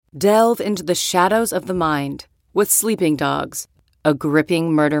Delve into the shadows of the mind with Sleeping Dogs, a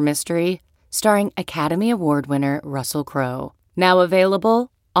gripping murder mystery starring Academy Award winner Russell Crowe. Now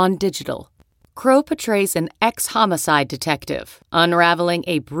available on digital. Crowe portrays an ex-homicide detective unraveling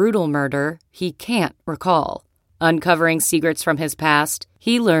a brutal murder he can't recall. Uncovering secrets from his past,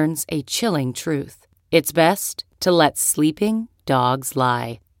 he learns a chilling truth. It's best to let sleeping dogs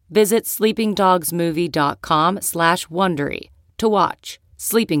lie. Visit sleepingdogsmovie.com/Wondery to watch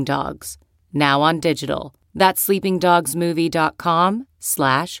Sleeping Dogs, now on digital. That's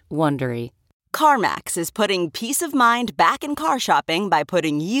sleepingdogsmovie.com/Wondery. CarMax is putting peace of mind back in car shopping by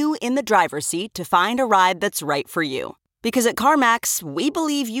putting you in the driver's seat to find a ride that's right for you. Because at CarMax, we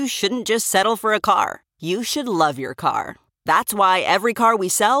believe you shouldn't just settle for a car. You should love your car. That's why every car we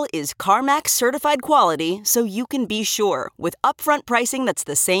sell is CarMax certified quality, so you can be sure with upfront pricing that's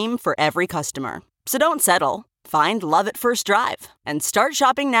the same for every customer. So don't settle. Find love at first drive and start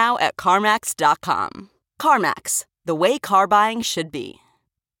shopping now at CarMax.com. CarMax, the way car buying should be.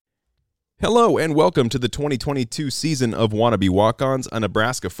 Hello and welcome to the 2022 season of Wannabe Walk-Ons, a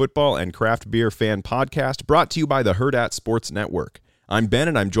Nebraska football and craft beer fan podcast brought to you by the Hurrdat Sports Network. I'm Ben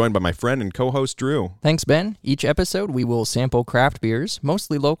and I'm joined by my friend and co-host Drew. Thanks, Ben. Each episode we will sample craft beers,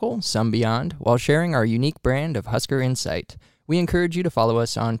 mostly local, some beyond, while sharing our unique brand of Husker insight. We encourage you to follow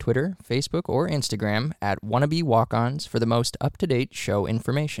us on Twitter, Facebook, or Instagram at Wannabe Walk-Ons for the most up-to-date show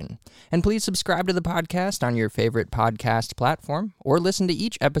information. And please subscribe to the podcast on your favorite podcast platform or listen to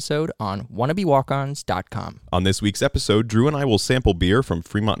each episode on wannabewalkons.com. On this week's episode, Drew and I will sample beer from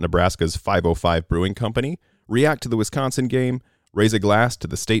Fremont, Nebraska's 505 Brewing Company, react to the Wisconsin game, raise a glass to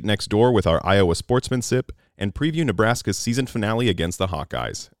the state next door with our Iowa Sportsman Sip, and preview Nebraska's season finale against the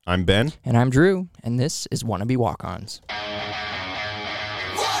Hawkeyes. I'm Ben. And I'm Drew, and this is Wannabe Walk-Ons.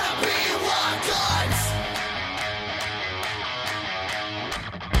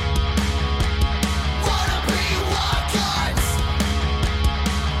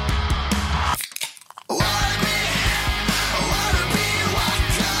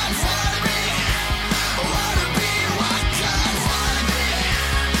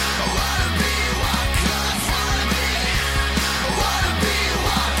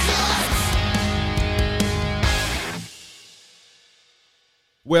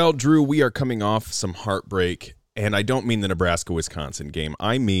 Well, Drew, we are coming off some heartbreak, and I don't mean the Nebraska-Wisconsin game.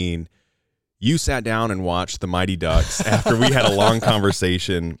 I mean, you sat down and watched the Mighty Ducks after we had a long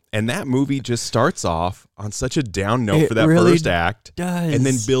conversation, and that movie just starts off on such a down note for that really first act, and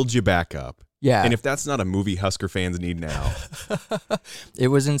then builds you back up. Yeah. And if that's not a movie Husker fans need now. It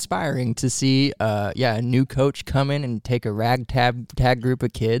was inspiring to see a new coach come in and take a ragtag group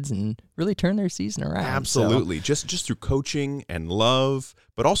of kids and really turn their season around. Absolutely. So. Just through coaching and love,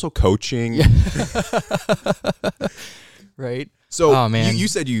 but also coaching. Yeah. Right. So oh, man. You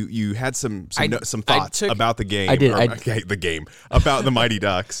said you had some thoughts about the game. I did. The game about the Mighty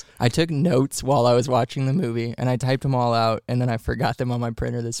Ducks. I took notes while I was watching the movie, and I typed them all out, and then I forgot them on my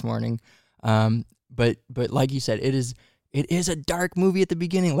printer this morning. But like you said, it is a dark movie at the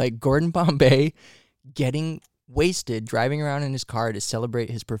beginning. Like Gordon Bombay getting wasted, driving around in his car to celebrate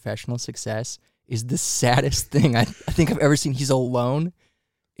his professional success is the saddest thing I think I've ever seen. He's alone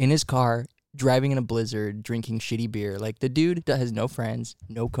in his car, driving in a blizzard, drinking shitty beer. Like the dude has no friends,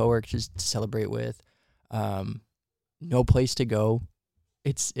 no coworkers to celebrate with, no place to go.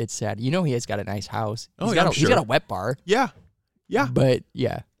 It's sad. You know he has got a nice house. He's got a wet bar. Yeah. But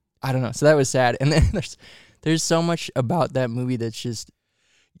yeah. I don't know. So that was sad. And then there's so much about that movie that's just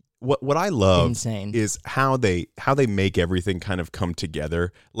what I love insane. Is how they make everything kind of come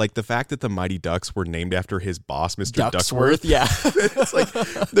together. Like the fact that the Mighty Ducks were named after his boss, Mr. Ducksworth. Yeah. It's like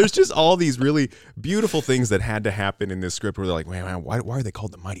there's just all these really beautiful things that had to happen in this script where they're like, man, why are they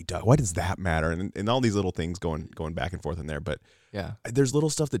called the Mighty Duck? Why does that matter? And all these little things going back and forth in there. But yeah, there's little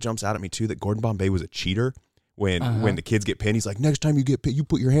stuff that jumps out at me too, that Gordon Bombay was a cheater. When the kids get pinned, he's like, next time you get pinned, you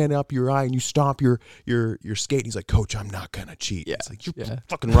put your hand up your eye and you stomp your skate. And he's like, Coach, I'm not going to cheat. Yeah. It's like, you're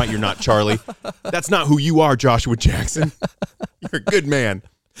fucking right, you're not, Charlie. That's not who you are, Joshua Jackson. You're a good man.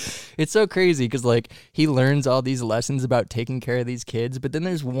 It's so crazy because, like, he learns all these lessons about taking care of these kids, but then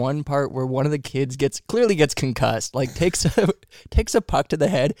there's one part where one of the kids clearly gets concussed, like takes a puck to the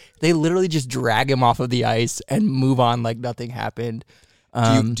head. They literally just drag him off of the ice and move on like nothing happened.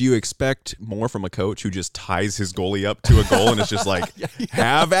 Do you expect more from a coach who just ties his goalie up to a goal and it's just like,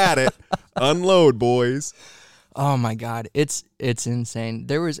 have at it, unload, boys? Oh my God, it's insane.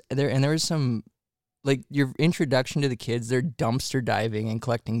 There was some, like, your introduction to the kids. They're dumpster diving and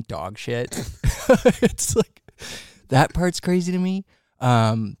collecting dog shit. It's like that part's crazy to me.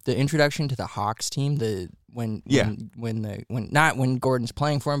 The introduction to the Hawks team, when Gordon's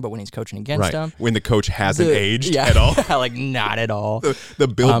playing for him, but when he's coaching against him. When the coach hasn't aged at all. Like not at all. The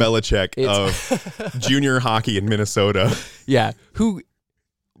Bill Belichick of junior hockey in Minnesota. Yeah. Who,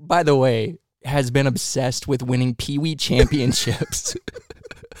 by the way, has been obsessed with winning Pee-wee championships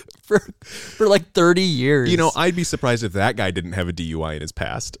for like 30 years. You know, I'd be surprised if that guy didn't have a DUI in his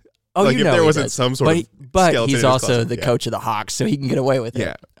past. Oh, like you if know there he wasn't does. some sort of but skeleton he's in his also closet. the coach of the Hawks, so he can get away with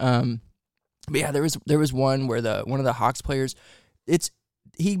it. Yeah. But yeah, there was one where one of the Hawks players, he's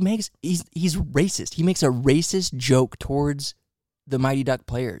racist. He makes a racist joke towards the Mighty Duck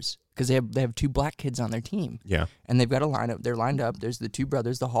players because they have 2 black kids on their team. Yeah. And they've got a lineup. They're lined up. There's the 2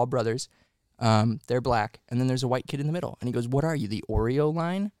 brothers, the Hall brothers. They're black, and then there's a white kid in the middle. And he goes, "What are you, the Oreo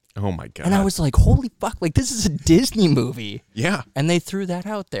line?" Oh my God. And I was like, "Holy fuck! Like this is a Disney movie." Yeah. And they threw that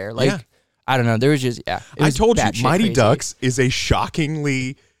out there. Like I don't know. There was just it I was told you, batshit Mighty crazy. Ducks is a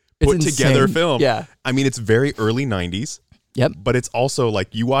shockingly It's put together insane. film. Yeah. I mean, it's very early 90s. Yep. But it's also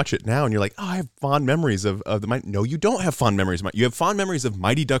like you watch it now and you're like, oh, I have fond memories of the Mighty. No, you don't have fond memories. You have fond memories of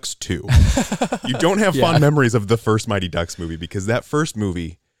Mighty Ducks 2. You don't have fond memories of the first Mighty Ducks movie because that first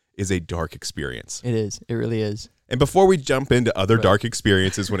movie is a dark experience. It is. It really is. And before we jump into other dark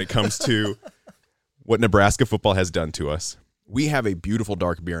experiences when it comes to what Nebraska football has done to us, we have a beautiful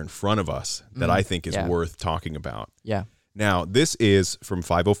dark beer in front of us that I think is worth talking about. Yeah. Now, this is from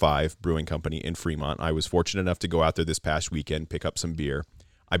 505 Brewing Company in Fremont. I was fortunate enough to go out there this past weekend, pick up some beer.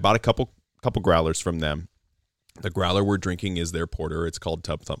 I bought a couple growlers from them. The growler we're drinking is their porter. It's called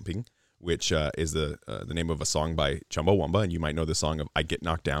Tub Thumping, which is the name of a song by Chumbawamba, and you might know the song of I Get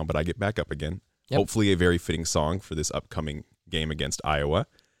Knocked Down, but I Get Back Up Again. Yep. Hopefully a very fitting song for this upcoming game against Iowa,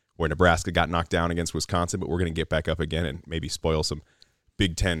 where Nebraska got knocked down against Wisconsin, but we're going to get back up again and maybe spoil some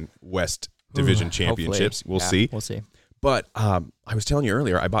Big Ten West Division championships. We'll see. We'll see. But I was telling you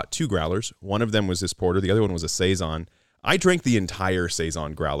earlier, I bought 2 growlers. One of them was this porter. The other one was a Saison. I drank the entire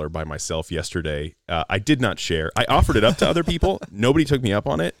Saison growler by myself yesterday. I did not share. I offered it up to other people. Nobody took me up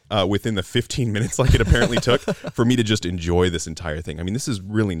on it within the 15 minutes like it apparently took for me to just enjoy this entire thing. I mean, this is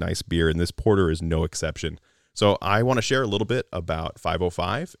really nice beer, and this porter is no exception. So I want to share a little bit about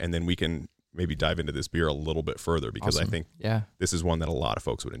 505, and then we can maybe dive into this beer a little bit further because I think this is one that a lot of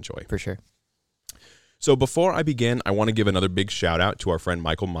folks would enjoy. For sure. So before I begin, I want to give another big shout out to our friend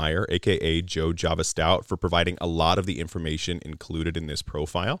Michael Meyer, a.k.a. Joe Java Stout, for providing a lot of the information included in this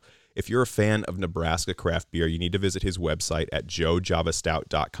profile. If you're a fan of Nebraska craft beer, you need to visit his website at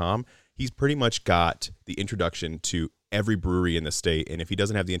joejavastout.com. He's pretty much got the introduction to every brewery in the state, and if he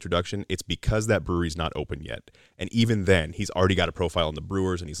doesn't have the introduction, it's because that brewery's not open yet. And even then, he's already got a profile on the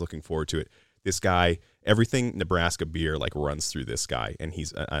brewers, and he's looking forward to it. This guy, everything Nebraska beer like runs through this guy, and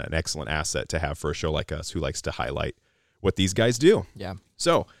he's an excellent asset to have for a show like us who likes to highlight what these guys do. Yeah.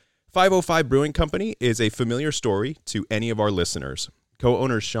 So 505 Brewing Company is a familiar story to any of our listeners.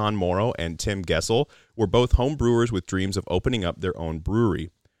 Co-owners Sean Morrow and Tim Gessel were both home brewers with dreams of opening up their own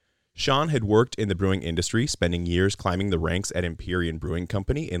brewery. Sean had worked in the brewing industry, spending years climbing the ranks at Empyrean Brewing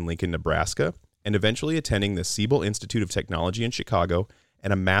Company in Lincoln, Nebraska, and eventually attending the Siebel Institute of Technology in Chicago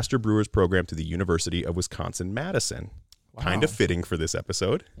and a Master Brewers program to the University of Wisconsin-Madison. Wow. Kind of fitting for this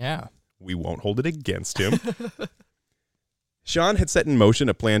episode. Yeah. We won't hold it against him. Sean had set in motion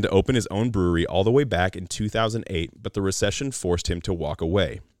a plan to open his own brewery all the way back in 2008, but the recession forced him to walk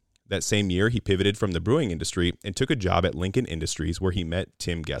away. That same year, he pivoted from the brewing industry and took a job at Lincoln Industries, where he met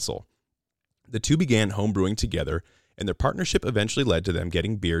Tim Gessel. The two began home brewing together, and their partnership eventually led to them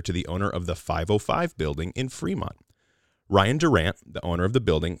getting beer to the owner of the 505 building in Fremont. Ryan Durant, the owner of the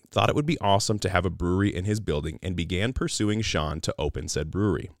building, thought it would be awesome to have a brewery in his building and began pursuing Sean to open said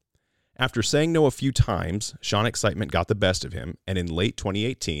brewery. After saying no a few times, Sean's excitement got the best of him, and in late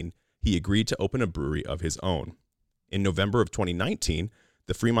 2018, he agreed to open a brewery of his own. In November of 2019,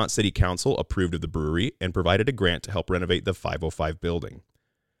 the Fremont City Council approved of the brewery and provided a grant to help renovate the 505 building.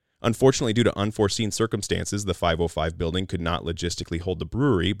 Unfortunately, due to unforeseen circumstances, the 505 building could not logistically hold the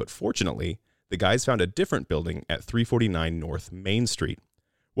brewery, but fortunately, the guys found a different building at 349 North Main Street.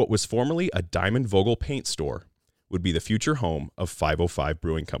 What was formerly a Diamond Vogel paint store would be the future home of 505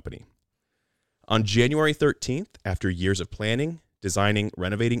 Brewing Company. On January 13th, after years of planning, designing,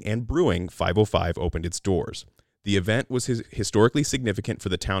 renovating, and brewing, 505 opened its doors. The event was historically significant for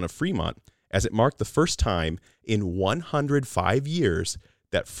the town of Fremont, as it marked the first time in 105 years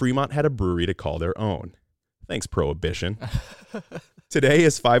that Fremont had a brewery to call their own. Thanks, Prohibition. Today,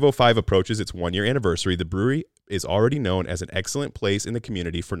 as 505 approaches its one-year anniversary, the brewery is already known as an excellent place in the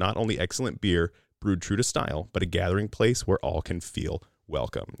community for not only excellent beer brewed true to style, but a gathering place where all can feel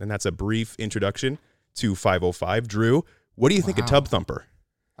welcome. And that's a brief introduction to 505. Drew, What do you think of Tub Thumper?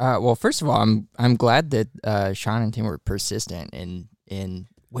 Well, first of all, I'm glad that Sean and Tim were persistent in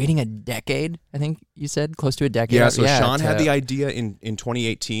waiting a decade. I think you said close to a decade. Yeah. So Sean had the idea in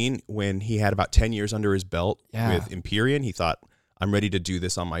 2018 when he had about 10 years under his belt with Empyrean. He thought, I'm ready to do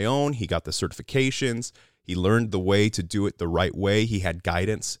this on my own. He got the certifications. He learned the way to do it the right way. He had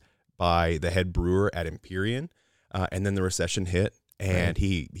guidance by the head brewer at Empyrean, and then the recession hit. And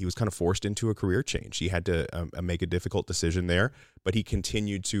he was kind of forced into a career change. He had to make a difficult decision there, but he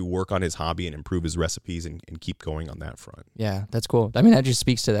continued to work on his hobby and improve his recipes and keep going on that front. Yeah, that's cool. I mean, that just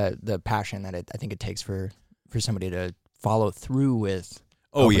speaks to the passion that I think it takes for somebody to follow through with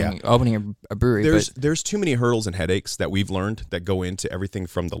opening a brewery. There's too many hurdles and headaches that we've learned that go into everything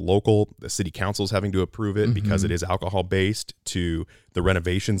from the city council's having to approve it because it is alcohol-based, to the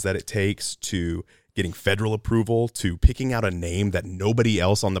renovations that it takes, to getting federal approval, to picking out a name that nobody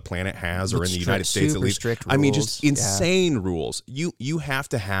else on the planet has or in the United States at least. Strict rules. I mean, just insane rules. You have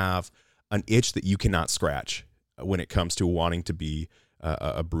to have an itch that you cannot scratch when it comes to wanting to be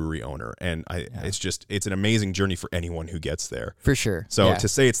a brewery owner. And it's an amazing journey for anyone who gets there. For sure. So to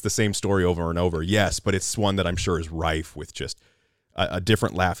say it's the same story over and over, yes, but it's one that I'm sure is rife with just a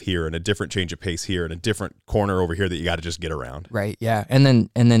different laugh here and a different change of pace here and a different corner over here that you got to just get around. Right. Yeah. And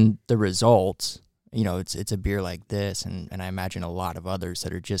then the results. You know, it's a beer like this, and I imagine a lot of others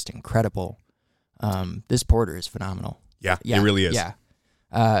that are just incredible. This porter is phenomenal. Yeah, it really is.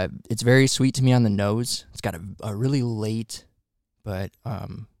 Yeah. It's very sweet to me on the nose. It's got a really late but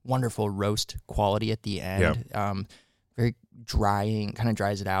wonderful roast quality at the end. Yeah. Very drying, kind of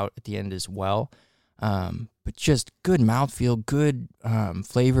dries it out at the end as well. But just good mouthfeel, good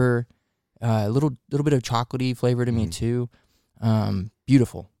flavor, a little bit of chocolatey flavor to me too.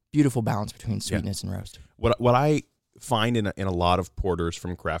 Beautiful balance between sweetness and roast. What I find in a lot of porters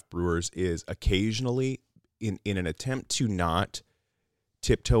from craft brewers is occasionally in an attempt to not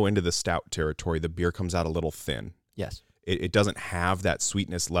tiptoe into the stout territory, the beer comes out a little thin. Yes. It doesn't have that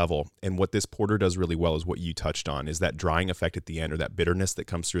sweetness level. And what this porter does really well is what you touched on, is that drying effect at the end, or that bitterness that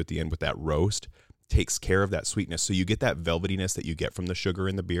comes through at the end with that roast takes care of that sweetness. So you get that velvetiness that you get from the sugar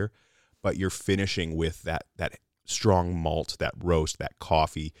in the beer, but you're finishing with that strong malt, that roast, that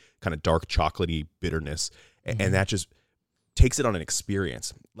coffee, kind of dark chocolatey bitterness. And that just takes it on an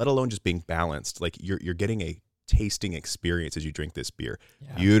experience, let alone just being balanced. Like you're getting a tasting experience as you drink this beer.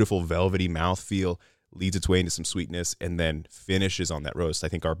 Yeah. Beautiful velvety mouthfeel, leads its way into some sweetness, and then finishes on that roast. I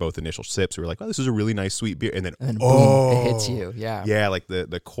think our both initial sips, we were like, oh, this is a really nice sweet beer. And then boom, it hits you. Yeah. Yeah, like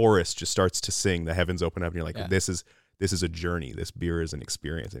the chorus just starts to sing, the heavens open up, and you're like, this is a journey. This beer is an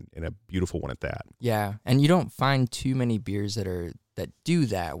experience, and a beautiful one at that. Yeah, and you don't find too many beers that do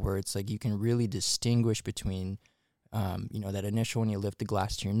that, where it's like you can really distinguish between, that initial when you lift the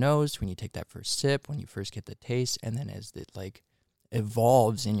glass to your nose, when you take that first sip, when you first get the taste, and then as it like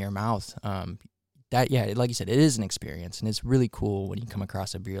evolves in your mouth. Like you said, it is an experience, and it's really cool when you come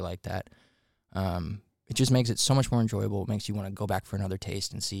across a beer like that. It just makes it so much more enjoyable. It makes you want to go back for another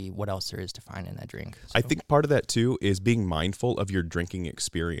taste and see what else there is to find in that drink. So. I think part of that too is being mindful of your drinking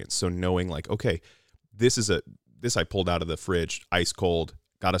experience. So knowing like, okay, this I pulled out of the fridge, ice cold,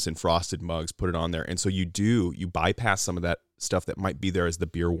 got us in frosted mugs, put it on there. And so you bypass some of that stuff that might be there as the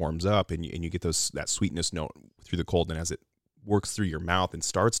beer warms up, and you get that sweetness note through the cold. And as it works through your mouth and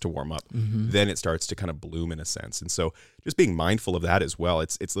starts to warm up, then it starts to kind of bloom in a sense. And so just being mindful of that as well.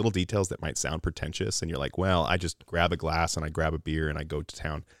 It's little details that might sound pretentious, and you're like, well, I just grab a glass and I grab a beer and I go to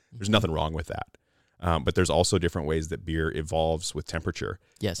town. There's nothing wrong with that. But there's also different ways that beer evolves with temperature.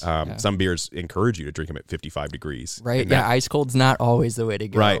 Yes. Some beers encourage you to drink them at 55 degrees. Right. Yeah. Ice cold's not always the way to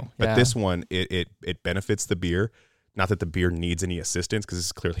go. Right. But this one, it benefits the beer. Not that the beer needs any assistance, because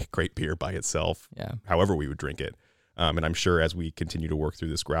it's clearly a great beer by itself. Yeah. However we would drink it. And I'm sure as we continue to work through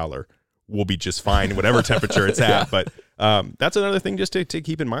this growler, we'll be just fine, whatever temperature it's at. But that's another thing just to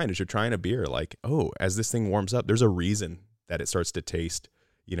keep in mind as you're trying a beer. Like, as this thing warms up, there's a reason that it starts to taste,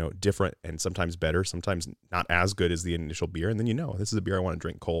 different, and sometimes better, sometimes not as good as the initial beer. And then this is a beer I want to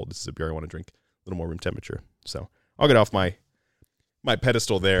drink cold. This is a beer I want to drink a little more room temperature. So I'll get off my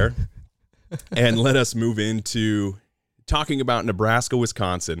pedestal there and let us move into talking about Nebraska,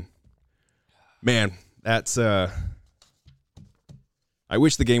 Wisconsin. Man, that's I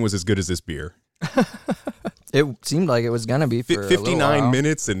wish the game was as good as this beer. It seemed like it was going to be for 59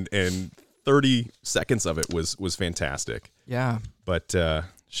 minutes and 30 seconds of it was fantastic. Yeah. But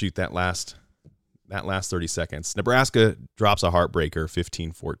shoot, that last 30 seconds. Nebraska drops a heartbreaker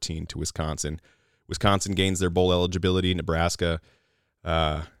 15-14 to Wisconsin. Wisconsin gains their bowl eligibility. Nebraska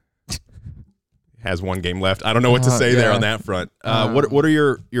has one game left. I don't know what to say there on that front. What are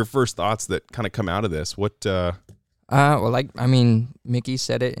your first thoughts that kind of come out of this? What Mickey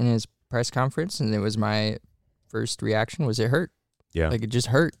said it in his press conference, and it was my first reaction was it hurt. Yeah. Like, it just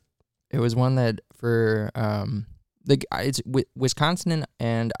hurt. It was one that for it's Wisconsin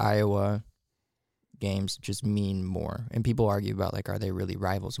and Iowa games just mean more, and people argue about like, are they really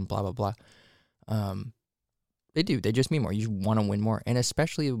rivals and blah blah blah. They do. They just mean more. You want to win more, and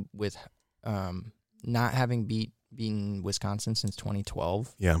especially with not having beaten Wisconsin since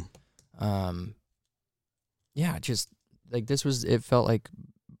 2012. Yeah. Just like this was. It felt like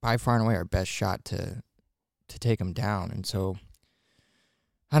by far and away our best shot to take them down, and so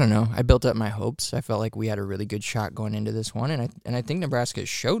I don't know. I built up my hopes. I felt like we had a really good shot going into this one, and I think Nebraska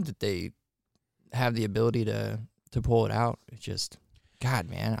showed that they have the ability to pull it out. It's just, God,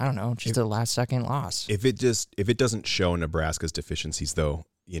 man, I don't know. Just a last second loss. If it doesn't show Nebraska's deficiencies, though,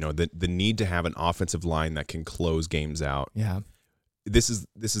 the need to have an offensive line that can close games out. Yeah. This is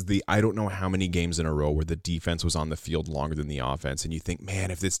the I don't know how many games in a row where the defense was on the field longer than the offense, and you think,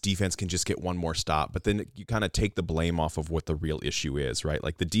 man, if this defense can just get one more stop, but then you kind of take the blame off of what the real issue is, right?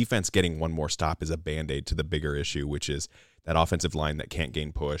 Like the defense getting one more stop is a Band-Aid to the bigger issue, which is that offensive line that can't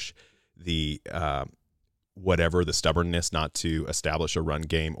gain push, the the stubbornness not to establish a run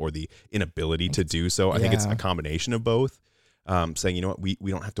game, or the inability to do so. I think it's a combination of both. Saying, you know what, we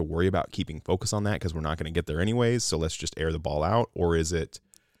don't have to worry about keeping focus on that because we're not going to get there anyways, so let's just air the ball out. Or is it,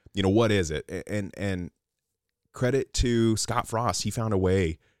 what is it? And credit to Scott Frost, he found a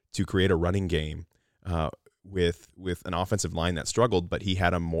way to create a running game with an offensive line that struggled, but he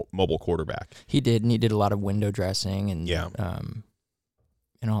had a mobile quarterback. He did, and he did a lot of window dressing and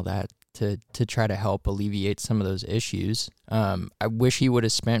and all that to try to help alleviate some of those issues. I wish he would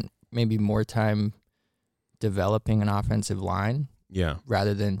have spent maybe more time developing an offensive line,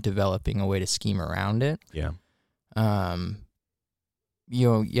 rather than developing a way to scheme around it. Yeah. And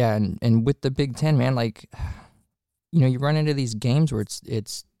with the Big Ten, man, like, you run into these games where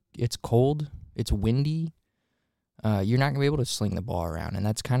it's cold, it's windy. You're not gonna be able to sling the ball around, and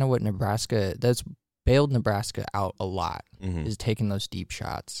that's kind of what that's bailed Nebraska out a lot, is taking those deep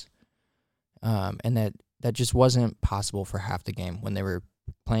shots. And that just wasn't possible for half the game when they were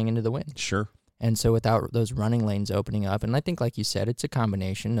playing into the wind. Sure. And so without those running lanes opening up, and I think, like you said, it's a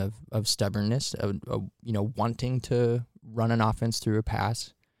combination of stubbornness, of wanting to run an offense through a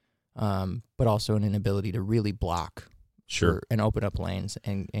pass, but also an inability to really block and open up lanes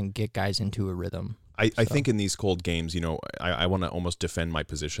and get guys into a rhythm. I think in these cold games, I want to almost defend my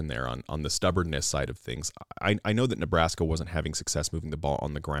position there on the stubbornness side of things. I know that Nebraska wasn't having success moving the ball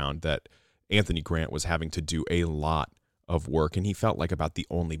on the ground, that Anthony Grant was having to do a lot of work, and he felt like about the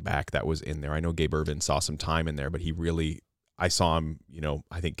only back that was in there. I know Gabe Ervin saw some time in there, but I saw him,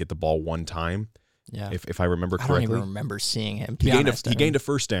 I think get the ball one time. Yeah. If I remember correctly. I don't even remember seeing him. He gained a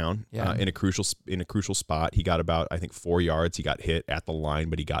first down in a crucial spot. He got about, I think, 4 yards. He got hit at the line,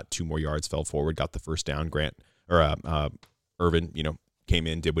 but he got 2 more yards, fell forward, got the first down. Ervin, came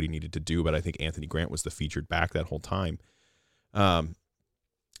in, did what he needed to do, but I think Anthony Grant was the featured back that whole time.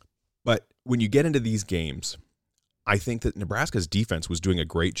 But when you get into these games, I think that Nebraska's defense was doing a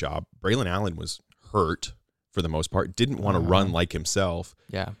great job. Braylon Allen was hurt for the most part, didn't want to run like himself.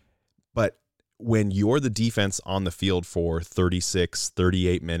 Yeah. But when you're the defense on the field for 36,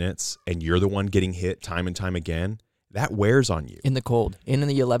 38 minutes, and you're the one getting hit time and time again, that wears on you. In the cold, in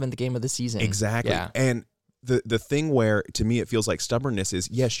the 11th game of the season. Exactly. Yeah. And the thing where, to me, it feels like stubbornness is,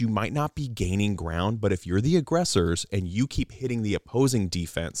 yes, you might not be gaining ground, but if you're the aggressors and you keep hitting the opposing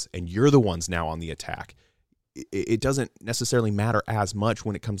defense and you're the ones now on the attack, it doesn't necessarily matter as much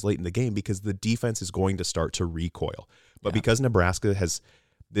when it comes late in the game because the defense is going to start to recoil. But because Nebraska has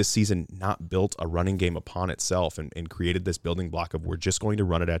this season not built a running game upon itself and created this building block of we're just going to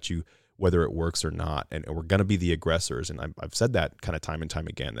run it at you whether it works or not, and we're going to be the aggressors. And I've said that kind of time and time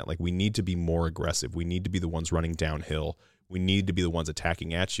again, that like we need to be more aggressive. We need to be the ones running downhill. We need to be the ones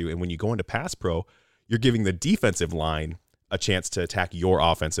attacking at you. And when you go into pass pro, you're giving the defensive line a chance to attack your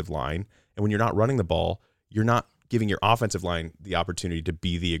offensive line. And when you're not running the ball, you're not giving your offensive line the opportunity to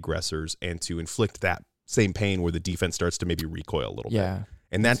be the aggressors and to inflict that same pain where the defense starts to maybe recoil a little bit.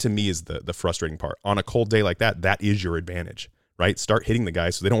 And that to me is the frustrating part. On a cold day like that, that is your advantage, right? Start hitting the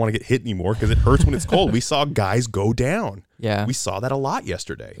guys so they don't want to get hit anymore because it hurts when it's cold. We saw guys go down. Yeah. We saw that a lot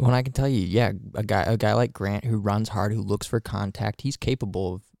yesterday. Well, I can tell you, a guy like Grant who runs hard, who looks for contact, he's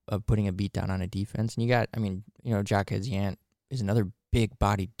capable of putting a beat down on a defense. And you got, Jack Hezziant is another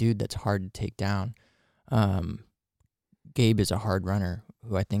big-bodied dude that's hard to take down. Gabe is a hard runner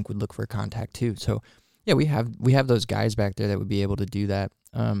who I think would look for contact too. So, yeah, we have those guys back there that would be able to do that.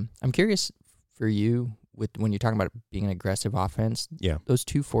 I'm curious for you when you're talking about being an aggressive offense, those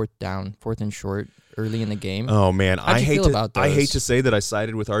 2 fourth and short early in the game. Oh man, I hate to say that I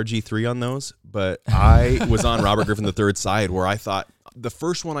sided with RG3 on those, but I was on Robert Griffin III's side where I thought the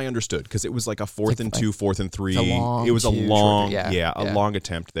first one I understood because it was like a 4th and 2, 4th and 3. It was a long, long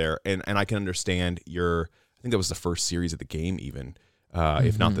attempt there, and I can understand I think that was the first series of the game even.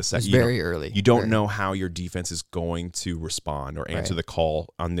 If not the second. It was very early. You don't know how your defense is going to respond or answer the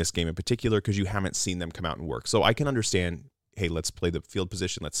call on this game in particular because you haven't seen them come out and work. So I can understand, hey, let's play the field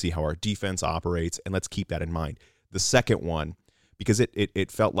position. Let's see how our defense operates, and let's keep that in mind. The second one, because it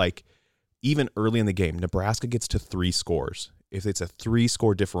felt like even early in the game, Nebraska gets to 3 scores. If it's a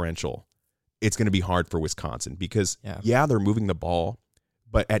 3-score differential, it's going to be hard for Wisconsin because, they're moving the ball,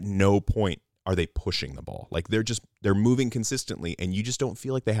 but at no point are they pushing the ball? Like they're moving consistently, and you just don't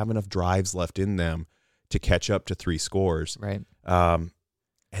feel like they have enough drives left in them to catch up to 3 scores. Right. And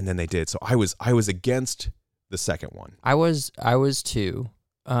then they did. So I was against the second one. I was too.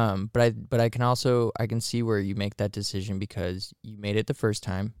 But I can see where you make that decision because you made it the first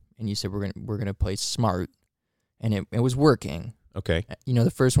time and you said we're gonna play smart, and it was working. Okay. The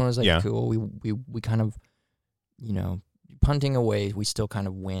first one was like cool. We kind of, punting away, we still kind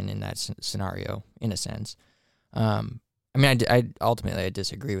of win in that scenario in a sense. I mean, I ultimately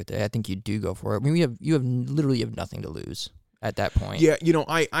disagree with it. I think you do go for it. I mean, you literally have nothing to lose at that point. Yeah,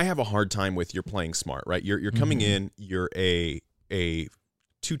 I have a hard time with you're playing smart, right? You're coming in, you're a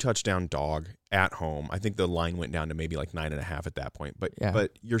 2-touchdown dog at home. I think the line went down to maybe like 9.5 at that point,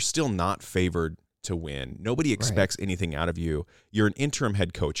 but you're still not favored to win. Nobody expects anything out of you. You're an interim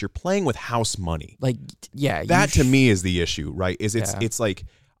head coach. You're playing with house money. That to me is the issue, right? It's like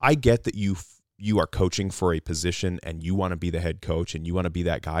I get that you are coaching for a position and you want to be the head coach and you want to be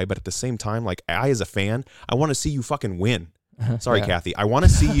that guy, but at the same time, like I as a fan, I want to see you fucking win. Sorry, Kathy. I want to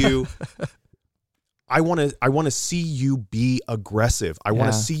see you I want to see you be aggressive. I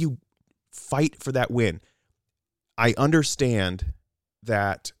want to see you fight for that win. I understand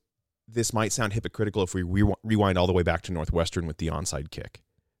that this might sound hypocritical if we rewind all the way back to Northwestern with the onside kick.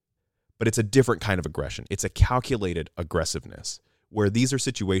 But it's a different kind of aggression. It's a calculated aggressiveness where these are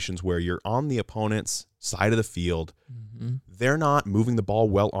situations where you're on the opponent's side of the field. Mm-hmm. They're not moving the ball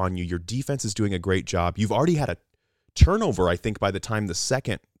well on you. Your defense is doing a great job. You've already had a turnover, I think, by the time the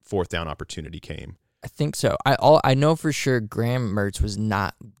second 4th down opportunity came. I think so. I know for sure Graham Mertz was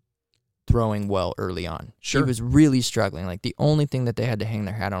not throwing well early on. Sure. He was really struggling. Like the only thing that they had to hang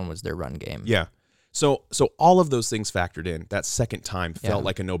their hat on was their run game. Yeah. So all of those things factored in. That second time felt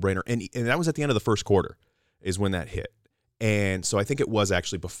like a no-brainer. And that was at the end of the first quarter is when that hit. And so I think it was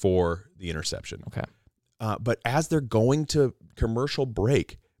actually before the interception. Okay. But as they're going to commercial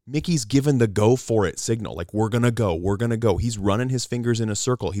break, Mickey's given the go for it signal. Like, we're going to go. He's running his fingers in a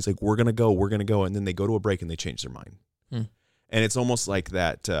circle. He's like, we're going to go. And then they go to a break and they change their mind. And it's almost like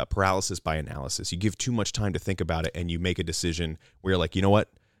that paralysis by analysis. You give too much time to think about it and you make a decision where you're like, you know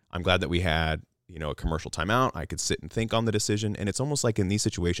what? I'm glad that we had, a commercial timeout. I could sit and think on the decision. And it's almost like in these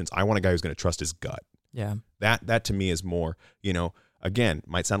situations, I want a guy who's going to trust his gut. Yeah. That to me is more, again,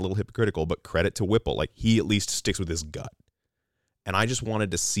 might sound a little hypocritical, but credit to Whipple. Like, he at least sticks with his gut. And I just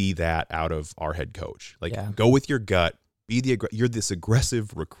wanted to see that out of our head coach. Like, go with your gut. You're this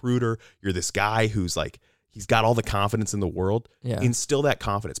aggressive recruiter. You're this guy who's like, he's got all the confidence in the world. Yeah. Instill that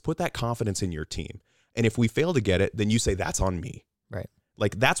confidence. Put that confidence in your team. And if we fail to get it, then you say, that's on me. Right.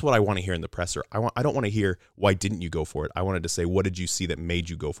 Like, that's what I want to hear in the presser. I don't want to hear, why didn't you go for it? I wanted to say, what did you see that made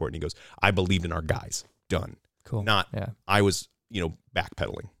you go for it? And he goes, I believed in our guys. Done. Cool. Not, I was,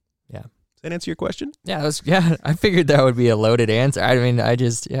 backpedaling. Yeah. Does that answer your question? Yeah, I figured that would be a loaded answer. I mean,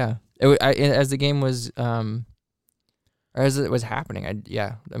 as the game was, or as it was happening,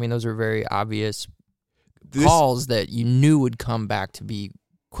 I mean, those are very obvious calls that you knew would come back to be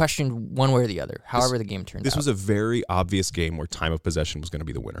questioned one way or the other, however the game turned out. This was a very obvious game where time of possession was going to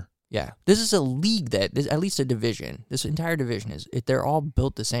be the winner. Yeah. This is a league at least a division. This entire division they're all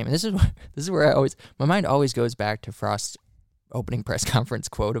built the same. And this is where my mind always goes back to Frost's opening press conference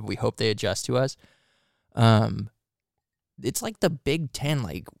quote of, we hope they adjust to us. It's like the Big Ten,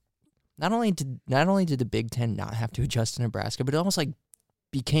 like not only did the Big Ten not have to adjust to Nebraska, but it almost like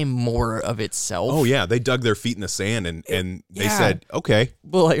became more of itself. Oh yeah, they dug their feet in the sand and they said, okay.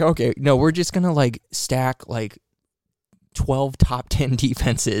 Well, like, okay, no, we're just gonna like stack like 12 top 10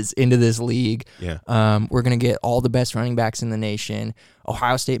 defenses into this league. Yeah. We're gonna get all the best running backs in the nation.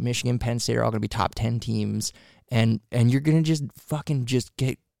 Ohio State, Michigan, Penn State are all gonna be top 10 teams, and you're gonna just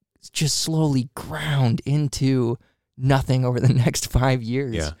get slowly ground into nothing over the next 5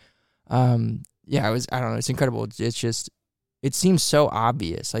 years. Yeah. I don't know. It's incredible. It's just it seems so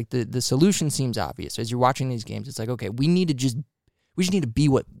obvious. Like the solution seems obvious as you're watching these games. It's like, okay, we just need to be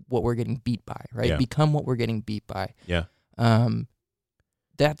what we're getting beat by, right? Yeah. Become what we're getting beat by. Yeah.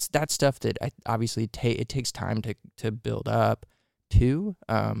 That's stuff that obviously it takes time to build up to.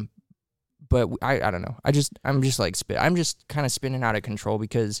 But I don't know. I'm just kind of spinning out of control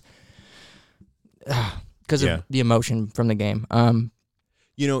because of the emotion from the game.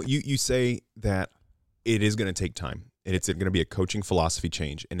 You say that it is going to take time, and it's going to be a coaching philosophy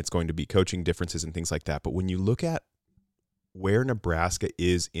change, and it's going to be coaching differences and things like that. But when you look at where Nebraska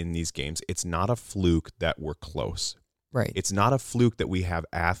is in these games, it's not a fluke that we're close. Right. It's not a fluke that we have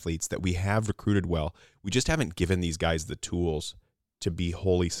athletes, that we have recruited well. We just haven't given these guys the tools to be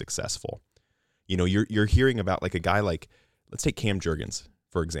wholly successful. You're hearing about like a guy like, let's take Cam Jurgens,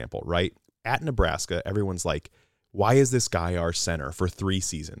 for example, right? At Nebraska, everyone's like, why is this guy our center for 3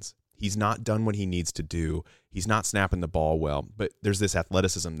 seasons? He's not done what he needs to do. He's not snapping the ball well, but there's this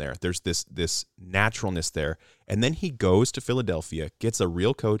athleticism there. There's this naturalness there. And then he goes to Philadelphia, gets a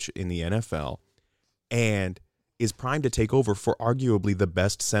real coach in the NFL, and is primed to take over for arguably the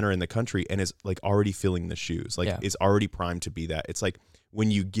best center in the country, and is like already filling the shoes, is already primed to be that. It's like when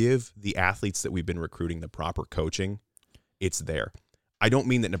you give the athletes that we've been recruiting the proper coaching, it's there. I don't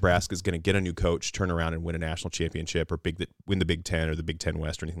mean that Nebraska is going to get a new coach, turn around and win a national championship or win the Big Ten or the Big Ten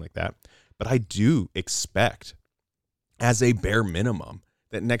West or anything like that. But I do expect, as a bare minimum,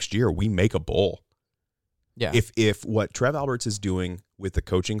 that next year we make a bowl. Yeah. If what Trev Alberts is doing with the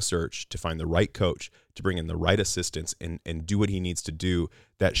coaching search to find the right coach, to bring in the right assistants and do what he needs to do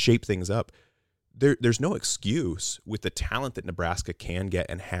that shape things up, there's no excuse with the talent that Nebraska can get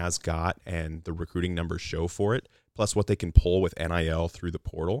and has got, and the recruiting numbers show for it, plus what they can pull with NIL through the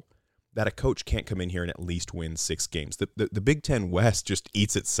portal, that a coach can't come in here and at least win 6 games. The Big Ten West just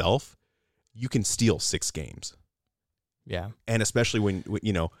eats itself. You can steal 6 games. Yeah. And especially when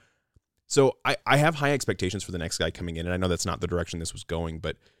so I have high expectations for the next guy coming in, and I know that's not the direction this was going,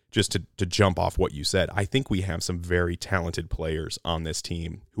 but just to jump off what you said, I think we have some very talented players on this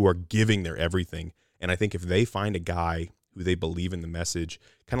team who are giving their everything. And I think if they find a guy who they believe in the message,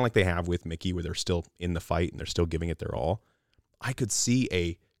 kind of like they have with Mickey, where they're still in the fight and they're still giving it their all, I could see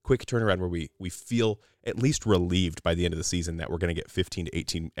a quick turnaround where we feel at least relieved by the end of the season that we're going to get 15 to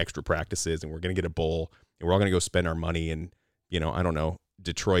 18 extra practices and we're going to get a bowl and we're all going to go spend our money in, I don't know,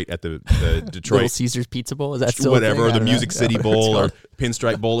 Detroit at the Detroit Little Caesars Pizza Bowl, is that still whatever, or the Music know. City Bowl or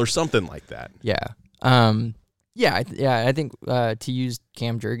Pinstripe Bowl or something like that. Yeah. I think to use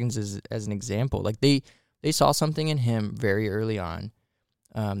Cam Jurgens as an example, like they saw something in him very early on.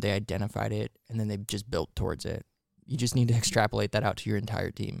 They identified it, and then they just built towards it. You just need to extrapolate that out to your entire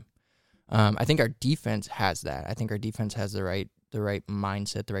team. I think our defense has that. I think our defense has the right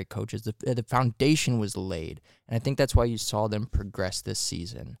mindset, the right coaches. The foundation was laid, and I think that's why you saw them progress this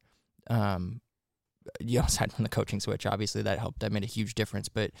season. Aside from the coaching switch, obviously that helped. That made a huge difference.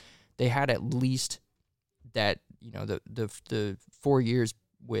 But they had at least that. The 4 years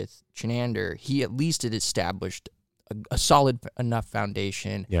with Chinander, he at least had established a solid enough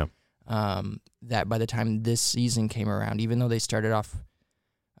foundation. Yeah. That by the time this season came around, even though they started off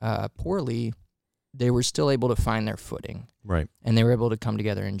poorly, they were still able to find their footing. Right. And they were able to come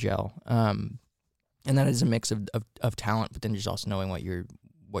together and gel. And that is a mix of talent, but then just also knowing what you're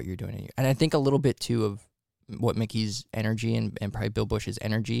doing. And I think a little bit too of what Mickey's energy and probably Bill Bush's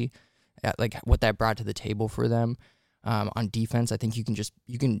energy, like what that brought to the table for them on defense. I think you can just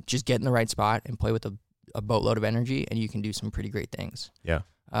get in the right spot and play with a boatload of energy, and you can do some pretty great things. Yeah.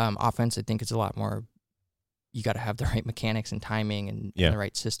 Offense, I think it's a lot more. You got to have the right mechanics and timing and the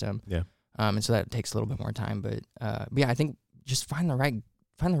right system. Yeah. And so that takes a little bit more time, but yeah, I think just find the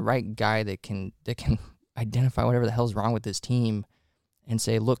right guy that can identify whatever the hell's wrong with this team, and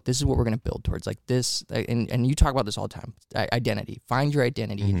say, look, this is what we're going to build towards. Like this, and you talk about this all the time. Identity. Find your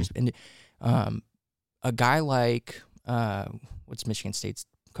identity. Mm-hmm. And a guy like what's Michigan State's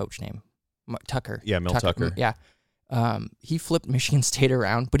coach name? Tucker. Yeah, Mel Tucker. Yeah. He flipped Michigan State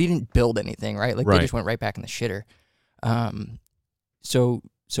around, but he didn't build anything, right? Like they just went right back in the shitter.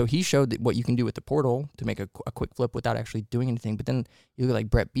 So he showed that what you can do with the portal to make a quick flip without actually doing anything. But then you look at like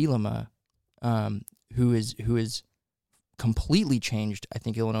Brett Bielema, who is completely changed, I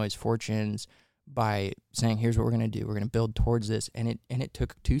think, Illinois' fortunes by saying, here's what we're going to do. We're going to build towards this. And it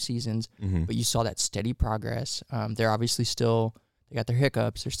took 2 seasons, but you saw that steady progress. They're obviously still, they got their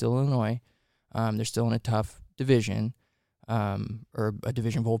hiccups. They're still Illinois. They're still in a tough division, or a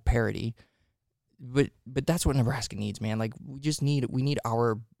division full of parity. But that's what Nebraska needs, man. Like we need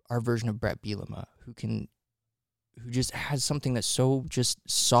our version of Brett Bielema, who just has something that's so just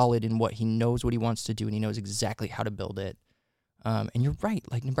solid in what he knows what he wants to do, and he knows exactly how to build it. And you're right.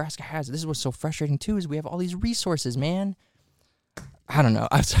 Like Nebraska has. This is what's so frustrating too. Is we have all these resources, man. I don't know.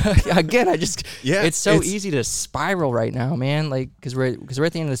 Again, it's so easy to spiral right now, man. Like because we're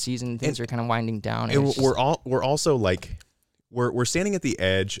at the end of the season, things are kind of winding down. And we're also like we're standing at the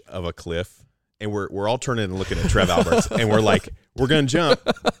edge of a cliff, and we're all turning and looking at Trev Alberts, and we're like, we're gonna jump,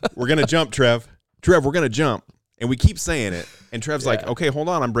 Trev, we're gonna jump, and we keep saying it, and Trev's like, okay, hold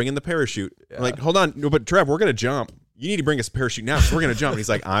on, I'm bringing the parachute. I'm like, hold on, no, but Trev, we're gonna jump. You need to bring us a parachute now, because we're gonna jump. And he's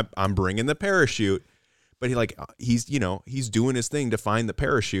like, I'm bringing the parachute. But he's doing his thing to find the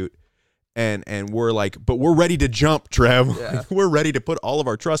parachute, and we're like, but we're ready to jump, Trev. Yeah. We're ready to put all of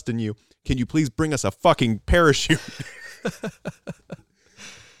our trust in you. Can you please bring us a fucking parachute?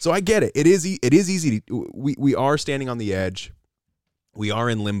 So I get it. It is easy. We are standing on the edge. We are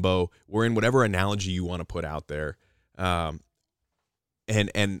in limbo. We're in whatever analogy you want to put out there, and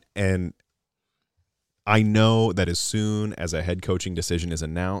I know that as soon as a head coaching decision is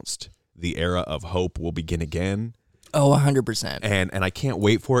announced, the era of hope will begin again. Oh, 100%. And I can't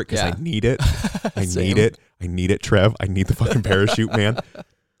wait for it because I need it. I need it. I need it, Trev. I need the fucking parachute, man.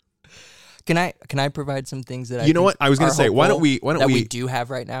 Can I provide some things that you know what I was going to say? Why don't we do have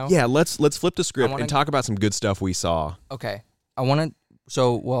right now? Yeah, let's flip the script and talk about some good stuff we saw. Okay, I want to.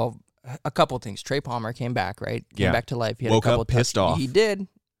 So a couple things. Trey Palmer came back, right? Came back to life. He had woke a couple up pissed off. He did.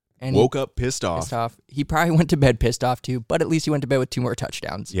 And woke up pissed off. He probably went to bed pissed off too, but at least he went to bed with 2 more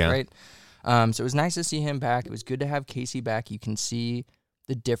touchdowns. Yeah. Right. So it was nice to see him back. It was good to have Casey back. You can see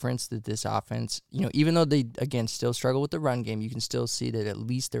the difference that this offense, even though they again still struggle with the run game, you can still see that at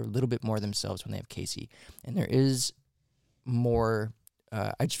least they're a little bit more themselves when they have Casey, and there is more.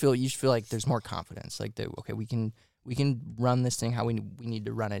 You just feel like there's more confidence. Like okay, we can run this thing how we need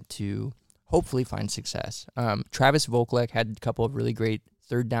to run it to hopefully find success. Travis Vokolek had a couple of really great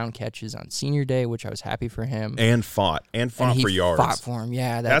 3rd down catches on senior day, which I was happy for him. And fought for yards. Fought for him,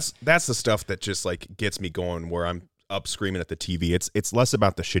 yeah. That's the stuff that just like gets me going, where I'm up screaming at the TV. It's less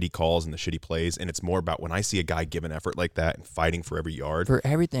about the shitty calls and the shitty plays, and it's more about when I see a guy give an effort like that and fighting for every yard. For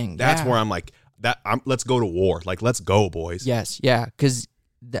everything. That's where I'm like, let's go to war. Like, let's go, boys. Yes, yeah, because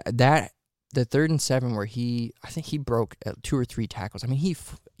the 3rd and 7 where I think he broke 2 or 3 tackles. I mean,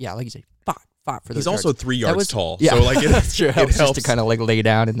 like you say, fought for those yards. He's also 3 yards tall. Yeah, so like that's true. It helps just to kind of like lay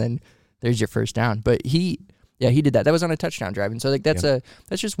down, and then there's your first down. But he did that. That was on a touchdown drive, and so like that's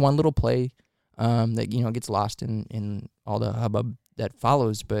just one little play that gets lost in all the hubbub that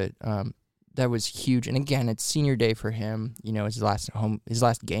follows. But that was huge. And again, it's senior day for him. It's his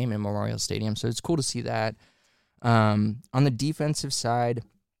last game in Memorial Stadium, so it's cool to see that. On the defensive side,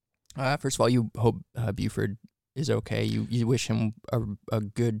 first of all, you hope Buford is okay. You wish him a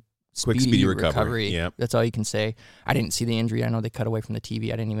good. Speedy recovery. Yeah, that's all you can say. I didn't see the injury. I know they cut away from the TV.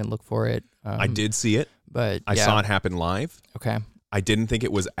 I didn't even look for it. I did see it, but I saw it happen live. Okay. I didn't think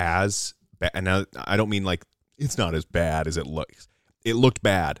it was as bad. And I don't mean like it's not as bad as it looks. It looked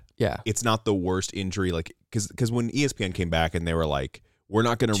bad. Yeah. It's not the worst injury. Like because when ESPN came back and they were like, we're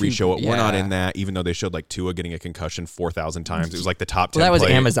not going to re-show it. We're not in that, even though they showed like Tua getting a concussion 4,000 times. It was like the top 10 Well, that was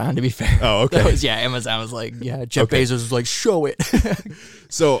play. Amazon, to be fair. Oh, okay. Amazon was like, Jeff Bezos was like, show it.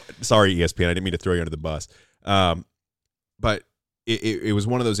 So, sorry, ESPN. I didn't mean to throw you under the bus. But it was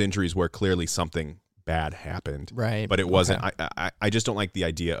one of those injuries where clearly something bad happened. Right. But it wasn't. Okay. I just don't like the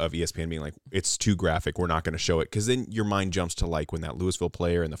idea of ESPN being like, it's too graphic. We're not going to show it. Because then your mind jumps to like when that Louisville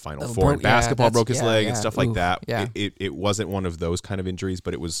player in the Final Four in basketball broke his leg and stuff like that. Yeah. It wasn't one of those kind of injuries,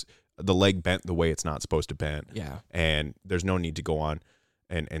 but it was the leg bent the way it's not supposed to bend. Yeah. And there's no need to go on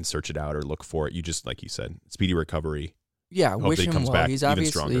and search it out or look for it. You just, like you said, speedy recovery. Yeah, Hope wish that he him comes well. back He's even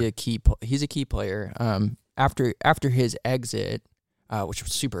obviously stronger. He's a key player. After his exit, which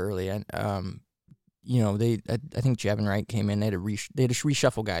was super early, and I think Jevin Wright came in. They had to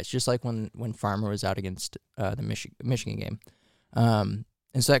reshuffle guys, just like when Farmer was out against the Michigan game. And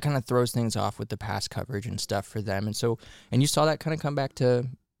so that kind of throws things off with the pass coverage and stuff for them. And you saw that kind of come back to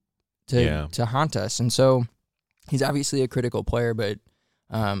haunt us. And so he's obviously a critical player, but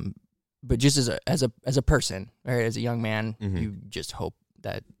just as a person, right, as a young man, you just hope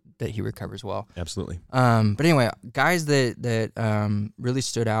that he recovers well. Absolutely. But anyway, guys that really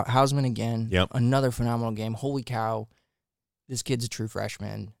stood out. Hausman again. Yep. Another phenomenal game. Holy cow. This kid's a true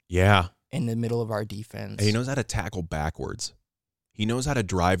freshman. Yeah. In the middle of our defense. And he knows how to tackle backwards. He knows how to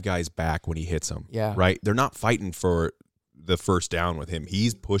drive guys back when he hits them. Yeah. Right? They're not fighting for the first down with him.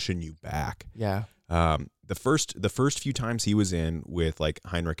 He's pushing you back. Yeah. The first few times he was in with like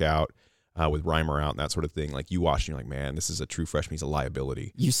Heinrich out, with Reimer out and that sort of thing, like you watched and you're like, man, this is a true freshman. He's a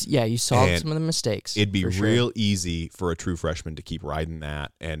liability. You saw some of the mistakes. It'd be real easy for a true freshman to keep riding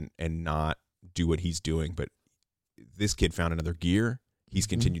that and not do what he's doing. But this kid found another gear. He's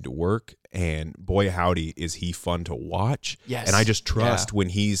continued to work, and boy, howdy, is he fun to watch. Yes. And I just trust when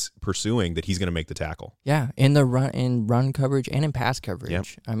he's pursuing that he's going to make the tackle. Yeah, in run coverage and in pass coverage. Yep.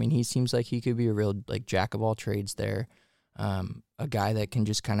 I mean, he seems like he could be a real like jack of all trades there. A guy that can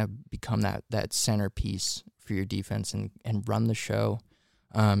just kind of become that centerpiece for your defense and run the show.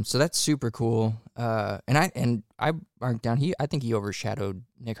 So that's super cool. And I marked down I think he overshadowed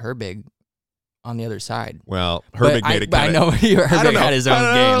Nick Herbig on the other side. Well, Herbig made it. I know Herbig had his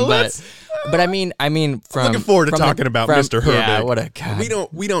own game, but I mean, I'm looking forward to talking about Mr. Herbig. Yeah, what a God.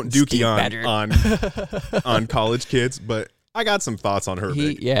 We don't dookie on college kids, but I got some thoughts on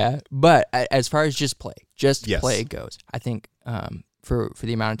Herbig. But as far as just play Yes. goes, I think for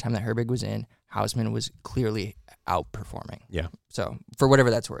the amount of time that Herbig was in, Hausman was clearly outperforming. Yeah. So for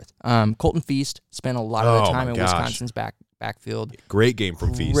whatever that's worth, Colton Feast spent a lot of the time in Wisconsin's backfield. Great game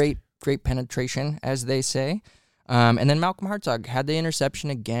from Feast. Great penetration, as they say. And then Malcolm Hartzog had the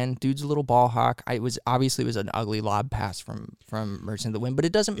interception again. Dude's a little ball hawk. It was an ugly lob pass from Mertz in the wind, but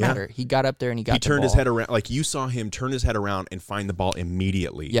it doesn't matter. He got up there and he turned his head around. Like you saw him turn his head around and find the ball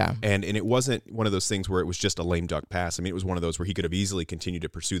immediately. Yeah. And it wasn't one of those things where it was just a lame duck pass. I mean, it was one of those where he could have easily continued to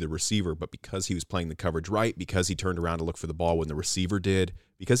pursue the receiver, but because he was playing the coverage right, because he turned around to look for the ball when the receiver did,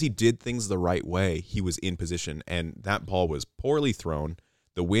 because he did things the right way, he was in position, and that ball was poorly thrown.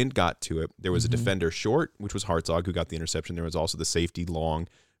 The wind got to it. There was a defender short, which was Hartzog, who got the interception. There was also the safety long,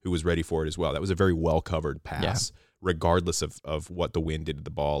 who was ready for it as well. That was a very well-covered pass, regardless of what the wind did to the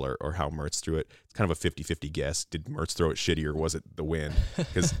ball or how Mertz threw it. It's kind of a 50-50 guess. Did Mertz throw it shitty, or was it the wind?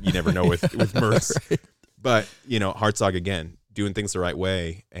 Because you never know with Mertz. Right. But, Hartzog, again, doing things the right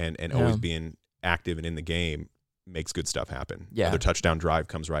way and always being active and in the game makes good stuff happen. Yeah. Another touchdown drive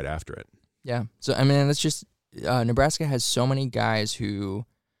comes right after it. Yeah. So, I mean, that's just... Nebraska has so many guys who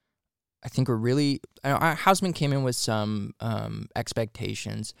I think are really... Hausman came in with some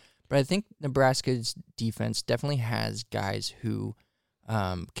expectations, but I think Nebraska's defense definitely has guys who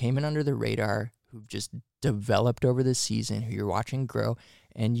came in under the radar, who've just developed over the season, who you're watching grow,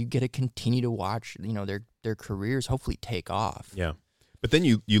 and you get to continue to watch their careers hopefully take off. Yeah. But then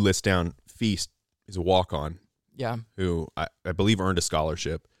you list down Feast is a walk-on, who I believe earned a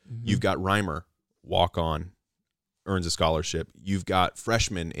scholarship. Mm-hmm. You've got Reimer, walk-on, earns a scholarship. You've got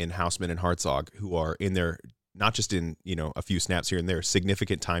freshmen in Hausman and Hartzog who are in there, not just in, a few snaps here and there,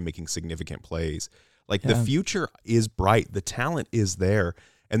 significant time making significant plays. Like the future is bright. The talent is there.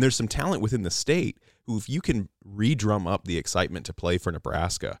 And there's some talent within the state who, if you can re-drum up the excitement to play for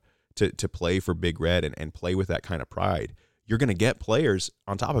Nebraska, to play for Big Red and play with that kind of pride, you're going to get players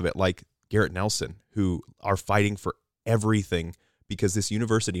on top of it like Garrett Nelson, who are fighting for everything because this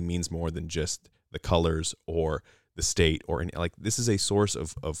university means more than just the colors or the state or this is a source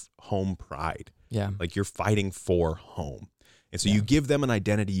of home pride. Yeah. Like you're fighting for home. And so you give them an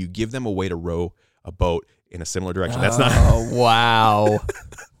identity, you give them a way to row a boat in a similar direction. That's not... Oh, wow.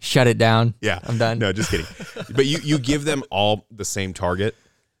 Shut it down. Yeah. I'm done. No, just kidding. But you give them all the same target.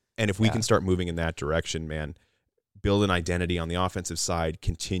 And if we can start moving in that direction, man, build an identity on the offensive side,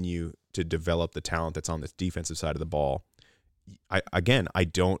 continue to develop the talent that's on the defensive side of the ball. I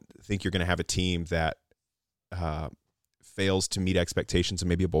don't think you're going to have a team that fails to meet expectations and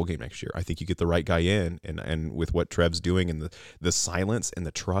maybe a bowl game next year. I think you get the right guy in, and with what Trev's doing and the silence and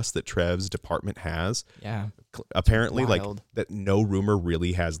the trust that Trev's department has, apparently like that no rumor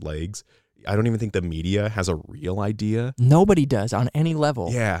really has legs. I don't even think the media has a real idea. Nobody does on any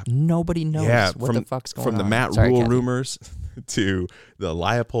level. Yeah. Nobody knows what the fuck's going on. From the Matt Rule rumors to the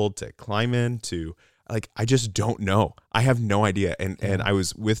Leipold to Kleiman to... Like, I just don't know. I have no idea. And I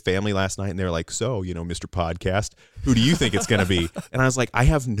was with family last night, and they were like, so, Mr. Podcast, who do you think it's going to be? And I was like, I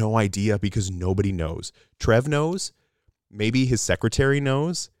have no idea because nobody knows. Trev knows. Maybe his secretary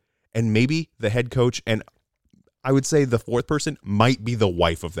knows. And maybe the head coach. And I would say the fourth person might be the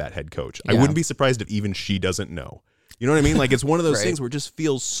wife of that head coach. Yeah. I wouldn't be surprised if even she doesn't know. You know what I mean? Like, it's one of those things where it just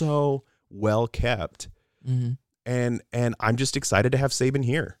feels so well kept. Mm-hmm. And I'm just excited to have Saban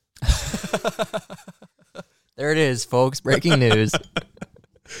here. There it is, folks. Breaking news.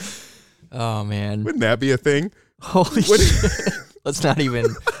 Oh, man. Wouldn't that be a thing? Holy shit. Let's not even...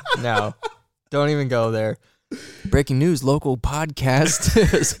 No. Don't even go there. Breaking news, local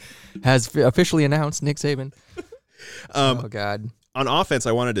podcast has officially announced Nick Saban. Oh, God. On offense,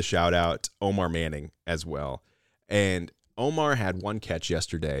 I wanted to shout out Omar Manning as well. And Omar had one catch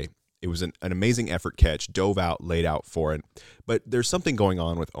yesterday. It was an amazing effort catch, dove out, laid out for it. But there's something going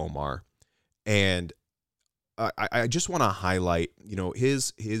on with Omar. And I just want to highlight,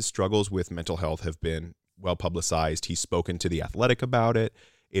 his struggles with mental health have been well publicized. He's spoken to The Athletic about it.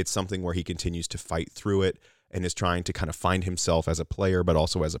 It's something where he continues to fight through it. and is trying to kind of find himself as a player, but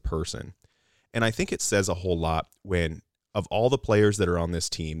also as a person. And I think it says a whole lot when, of all the players that are on this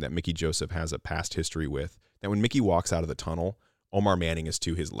team that Mickey Joseph has a past history with, that when Mickey walks out of the tunnel, Omar Manning is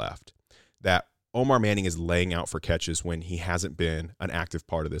to his left. That Omar Manning is laying out for catches when he hasn't been an active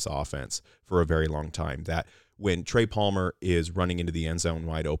part of this offense for a very long time. That when Trey Palmer is running into the end zone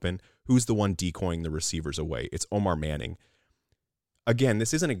wide open, who's the one decoying the receivers away? It's Omar Manning. Again,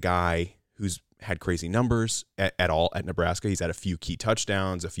 this isn't a guy who's had crazy numbers at all at Nebraska. He's had a few key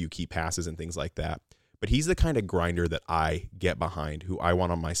touchdowns, a few key passes and things like that. But he's the kind of grinder that I get behind, who I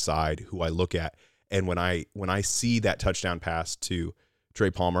want on my side, who I look at. And when I see that touchdown pass to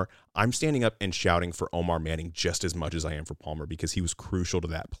Trey Palmer, I'm standing up and shouting for Omar Manning just as much as I am for Palmer, because he was crucial to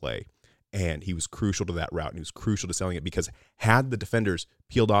that play. And he was crucial to that route, and he was crucial to selling it, because had the defenders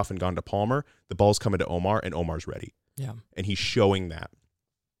peeled off and gone to Palmer, the ball's coming to Omar, and Omar's ready. Yeah. And he's showing that.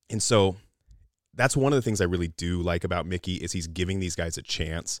 And so that's one of the things I really do like about Mickey, is he's giving these guys a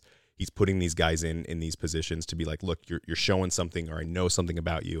chance. He's putting these guys in these positions to be like, look, you're showing something, or I know something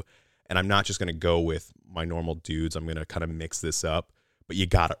about you, and I'm not just going to go with my normal dudes. I'm going to kind of mix this up, but you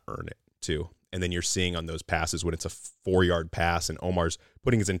got to earn it too. And then you're seeing on those passes when it's a 4-yard pass and Omar's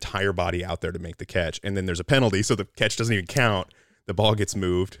putting his entire body out there to make the catch, and then there's a penalty, so the catch doesn't even count. The ball gets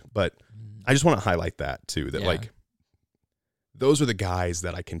moved. But I just want to highlight that too, that like those are the guys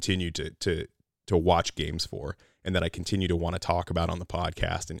that I continue to watch games for, and that I continue to want to talk about on the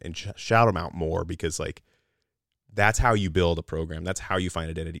podcast and shout them out more, because like that's how you build a program. That's how you find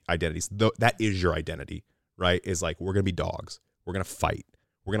identities. That is your identity, right? Is like, we're going to be dogs. We're going to fight.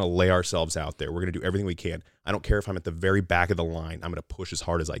 We're going to lay ourselves out there. We're going to do everything we can. I don't care if I'm at the very back of the line. I'm going to push as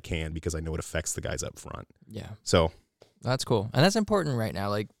hard as I can, because I know it affects the guys up front. Yeah. So that's cool. And that's important right now.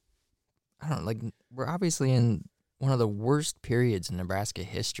 Like, I don't know, like, we're obviously in one of the worst periods in Nebraska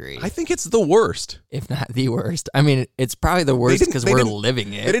history. I think it's the worst. If not the worst. I mean, it's probably the worst because we're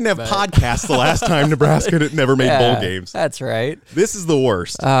living it. They didn't have podcasts the last time Nebraska never made bowl games. That's right. This is the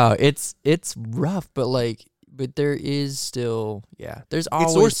worst. Oh, it's rough, but there is still, there's always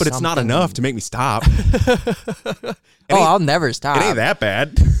it's worse, but something. it's not enough to make me stop. I'll never stop. It ain't that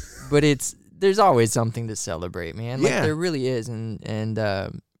bad. But there's always something to celebrate, man. Like, there really is. And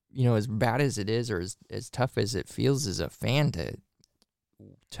you know, as bad as it is, or as tough as it feels as a fan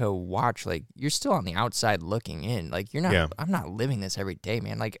to watch, like, you're still on the outside looking in. Like, you're not. I'm not living this every day,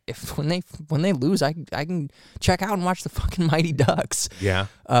 man. Like, if when they lose, I can check out and watch the fucking Mighty Ducks. Yeah.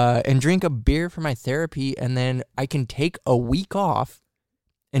 And drink a beer for my therapy, and then I can take a week off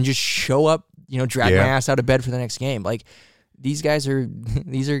and just show up. You know, drag my ass out of bed for the next game. Like, these guys are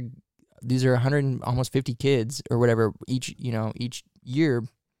these are 100 almost 50 kids or whatever each year.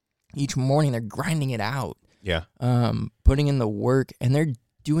 Each morning they're grinding it out. Yeah. Putting in the work, and they're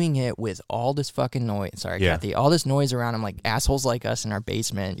doing it with all this fucking noise. Sorry, Kathy. All this noise around them, like assholes like us in our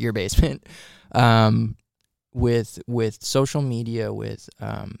basement, your basement, with social media, with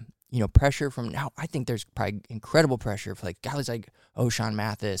pressure from now. I think there's probably incredible pressure for like guys like O'Shawn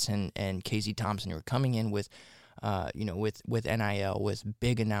Mathis and Casey Thompson, who are coming in with with NIL, with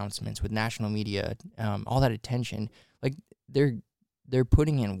big announcements, with national media, all that attention. Like, they're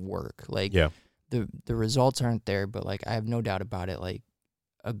putting in work. Like, the results aren't there, but like, I have no doubt about it. Like,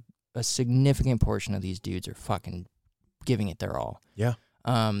 a significant portion of these dudes are fucking giving it their all. Yeah.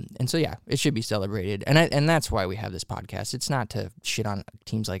 And so it should be celebrated. And that's why we have this podcast. It's not to shit on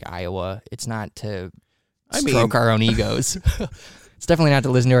teams like Iowa. It's not to stroke our own egos. It's definitely not to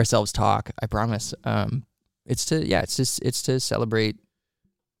listen to ourselves talk. I promise. It's to celebrate,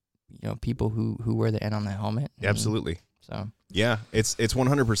 people who wear the N on the helmet. Absolutely. So yeah, it's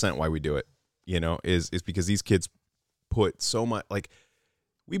 100% why we do it. Is because these kids put so much. Like,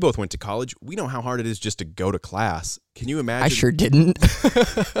 we both went to college. We know how hard it is just to go to class. Can you imagine? I sure didn't.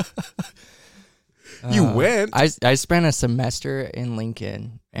 You went. I spent a semester in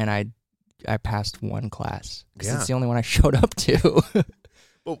Lincoln, and I passed one class because it's the only one I showed up to.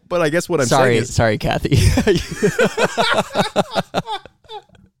 But I guess what I'm saying is... Sorry, Kathy.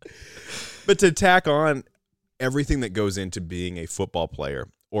 But to tack on everything that goes into being a football player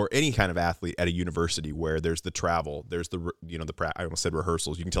or any kind of athlete at a university, where there's the travel, there's I almost said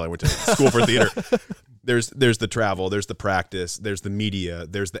rehearsals. You can tell I went to school for theater. There's the travel, there's the practice, there's the media,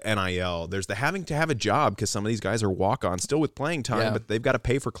 there's the NIL, there's the having to have a job, because some of these guys are walk-ons still with playing time, but they've got to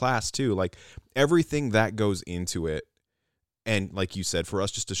pay for class too. Like, everything that goes into it. And like you said, for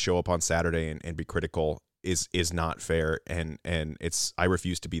us just to show up on Saturday and be critical is not fair. And I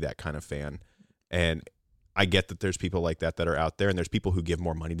refuse to be that kind of fan. And I get that there's people like that are out there, and there's people who give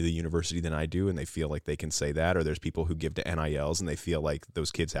more money to the university than I do, and they feel like they can say that, or there's people who give to NILs and they feel like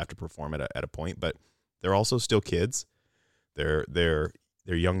those kids have to perform at a point. But they're also still kids. They're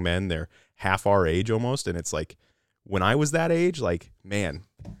young men. They're half our age almost, and it's like when I was that age, like, man,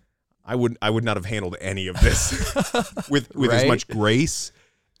 I would not have handled any of this with Right? as much grace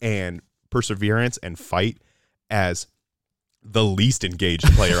and perseverance and fight as the least engaged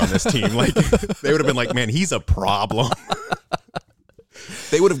player on this team. Like, they would have been like, man, he's a problem.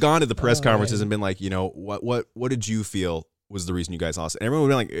 They would have gone to the press conferences and been like, you know, what did you feel was the reason you guys lost? And everyone would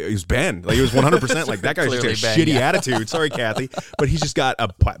be like, it was Ben. Like, it was 100%. Like, that guy's just Clearly a Ben, shitty yeah. attitude. Sorry, Kathy. But he's just got a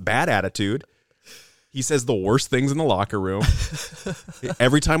bad attitude. He says the worst things in the locker room.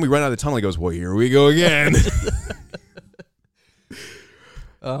 Every time we run out of the tunnel, he goes, well, here we go again.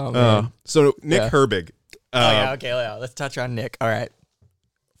 Oh, man. So Nick Yeah. Herbig. Okay. Let's touch on Nick. All right.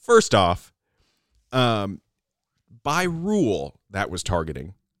 First off, by rule, that was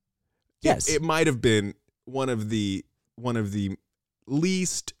targeting. Yes. It might have been one of the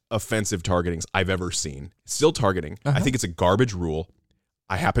least offensive targetings I've ever seen. Still targeting. I think it's a garbage rule.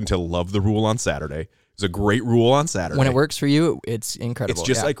 I happen to love the rule on Saturday. It's a great rule on Saturday. When it works for you, it's incredible. It's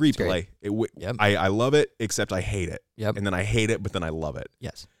just Yeah, like it's great. replay. Yep. I love it, except I hate it. Yep. And then I hate it, but then I love it.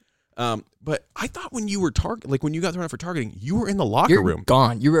 Yes. But I thought when you were when you got thrown out for targeting, you were in the locker You're room.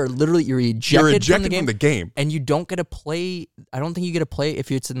 gone. You are literally ejected, You're ejected from the game. And you don't get to play. I don't think you get to play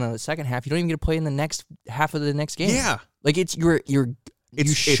if it's in the second half. You don't even get to play in the next half of the next game. Yeah. Like you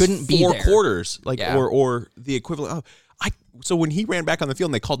shouldn't be four there. quarters, like Yeah. or the equivalent. Oh, so when he ran back on the field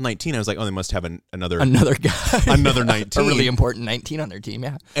and they called 19, I was like, oh, they must have another guy, another 19, a really important 19 on their team.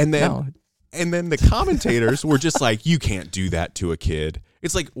 Yeah. And then No. and then the commentators were just like, you can't do that to a kid.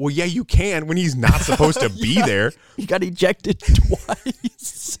 It's like, well, yeah, you can when he's not supposed to be there. He got ejected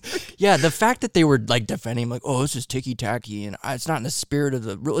twice. Yeah, the fact that they were like defending him, like, oh, this is ticky tacky, and it's not in the spirit of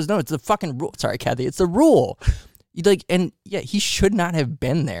the rules. No, it's the fucking rule. Sorry, Kathy, it's the rule. He should not have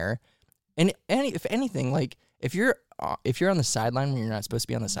been there. And if anything, like, if you're on the sideline when you're not supposed to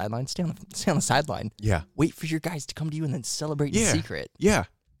be on the sideline, stay on the sideline. Yeah. Wait for your guys to come to you and then celebrate in secret, Yeah.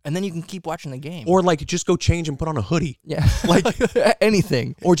 and then you can keep watching the game. Or like just go change and put on a hoodie. Yeah, like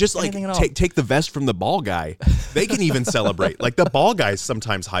anything. Or just like Anything at all. take the vest from the ball guy. They can even celebrate. Like the ball guys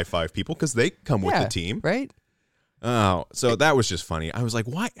sometimes high five people because they come with the team. right? Oh, so that was just funny. I was like,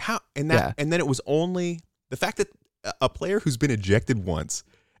 why? How? And then it was only the fact that a player who's been ejected once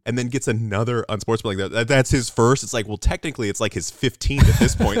and then gets another unsportsmanlike that's his first. It's like, well, technically, it's like his 15th at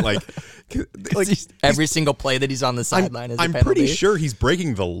this point. Like Every single play that he's on the sideline is a I'm penalty. pretty sure he's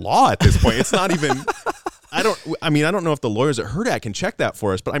breaking the law at this point. It's not even. I don't know if the lawyers at Herdak can check that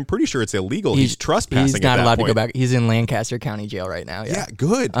for us, but I'm pretty sure it's illegal. He's trespassing. He's not at that allowed point. to go back. He's in Lancaster County Jail right now. Yeah, Yeah.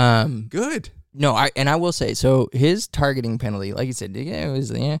 good. Good. No, I will say, so his targeting penalty, like you said, it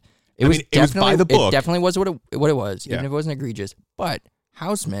was It was by the book. It definitely was what it was, Yeah. even if it wasn't egregious. But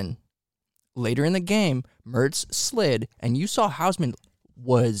Hausman, later in the game, Mertz slid, and you saw Hausman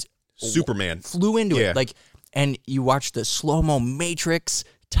was Superman. flew into Yeah. it, like, and you watch the slow-mo Matrix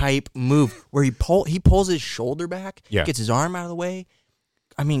type move where he pulls his shoulder back, gets his arm out of the way.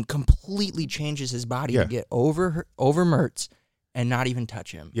 I mean, completely changes his body to get over Mertz and not even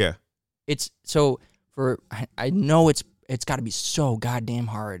touch him. Yeah. It's so I know it's got to be so goddamn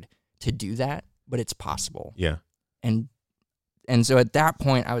hard to do that, but it's possible. Yeah. And so at that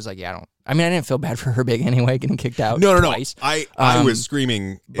point, I was like, I didn't feel bad for Herbig anyway, getting kicked out. No. twice. I was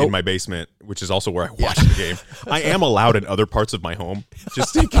screaming in my basement, which is also where I watched the game. I am allowed in other parts of my home,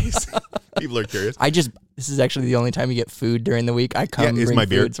 just in case people are curious. This is actually the only time you get food during the week. I come is bring my food,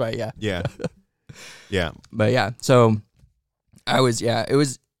 beard. so yeah. Yeah. Yeah. But yeah, so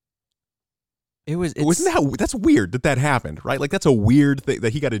That's weird that happened, right? Like that's a weird thing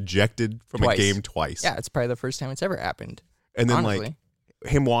that he got ejected from Twice. a game twice. Yeah, it's probably the first time it's ever happened. And then honestly.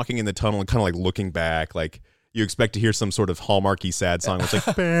 like him walking in the tunnel and kind of like looking back, like you expect to hear some sort of Hallmarky sad song. It's like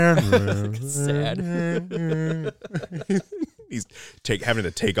Sad. He's having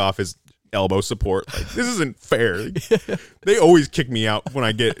to take off his elbow support. Like, this isn't fair. They always kick me out when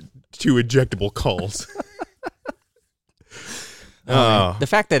I get 2 ejectable calls. The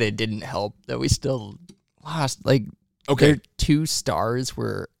fact that it didn't help that we still lost, like, Okay. their 2 stars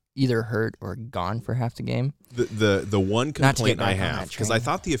were either hurt or gone for half the game. The one Not to get complaint I back on have, that because I train.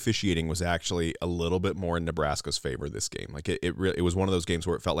 thought the officiating was actually a little bit more in Nebraska's favor this game. Like it was one of those games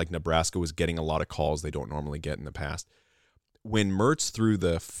where it felt like Nebraska was getting a lot of calls they don't normally get in the past. When Mertz threw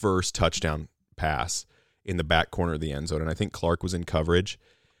the first touchdown pass in the back corner of the end zone, and I think Clark was in coverage,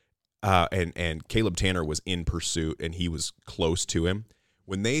 and Caleb Tanner was in pursuit, and he was close to him.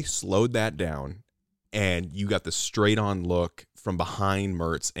 When they slowed that down, and you got the straight-on look from behind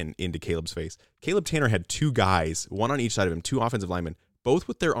Mertz and into Caleb's face, Caleb Tanner had 2 guys, one on each side of him, 2 offensive linemen, both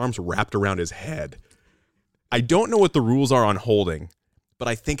with their arms wrapped around his head. I don't know what the rules are on holding, but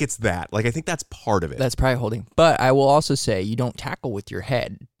I think it's that. Like, I think that's part of it. That's probably holding. But I will also say you don't tackle with your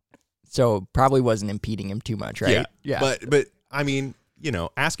head. So probably wasn't impeding him too much, right? Yeah. But I mean,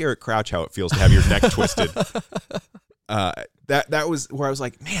 ask Eric Crouch how it feels to have your neck twisted. That was where I was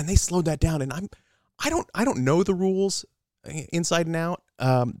like, man, they slowed that down, and I don't know the rules inside and out,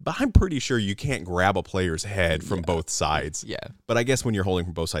 but I'm pretty sure you can't grab a player's head from both sides. Yeah. But I guess when you're holding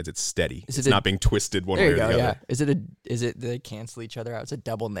from both sides, it's steady. It's not being twisted one way or the other. Yeah. Is it they cancel each other out? It's a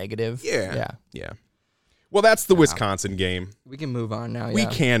double negative. Yeah. Well, that's the Wisconsin game. We can move on now. We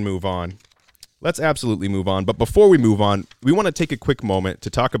can move on. Let's absolutely move on. But before we move on, we want to take a quick moment to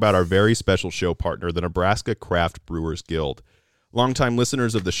talk about our very special show partner, the Nebraska Craft Brewers Guild. Longtime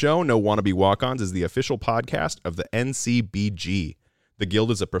listeners of the show know Wannabe Walk-Ons is the official podcast of the NCBG. The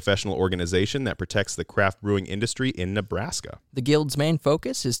Guild is a professional organization that protects the craft brewing industry in Nebraska. The Guild's main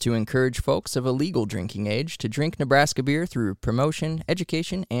focus is to encourage folks of a legal drinking age to drink Nebraska beer through promotion,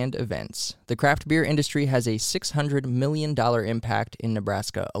 education, and events. The craft beer industry has a $600 million impact in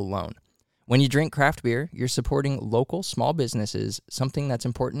Nebraska alone. When you drink craft beer, you're supporting local small businesses, something that's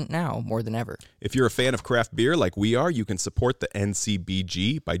important now more than ever. If you're a fan of craft beer like we are, you can support the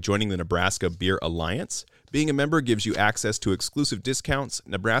NCBG by joining the Nebraska Beer Alliance. Being a member gives you access to exclusive discounts,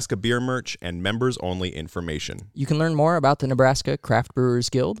 Nebraska beer merch, and members-only information. You can learn more about the Nebraska Craft Brewers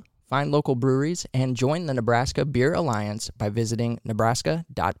Guild, find local breweries, and join the Nebraska Beer Alliance by visiting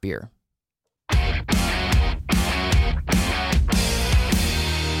nebraska.beer.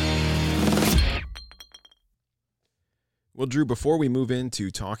 Well, Drew, before we move into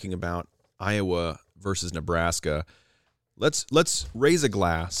talking about Iowa versus Nebraska, let's raise a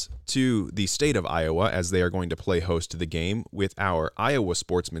glass to the state of Iowa as they are going to play host to the game with our Iowa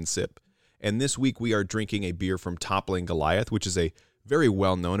Sportsman Sip. And this week we are drinking a beer from Toppling Goliath, which is a very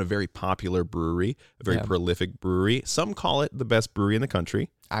well-known, a very popular brewery, a very prolific brewery. Some call it the best brewery in the country.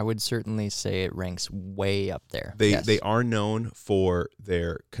 I would certainly say it ranks way up there. They are known for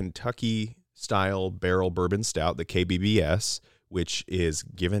their Kentucky-style barrel bourbon stout, the KBBS, which is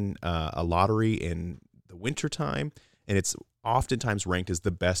given a lottery in the wintertime, and it's oftentimes ranked as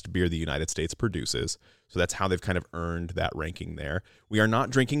the best beer the United States produces. So that's how they've kind of earned that ranking there. We are not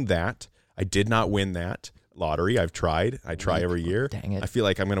drinking that. I did not win that lottery. I've tried. I try every year. Dang it. I feel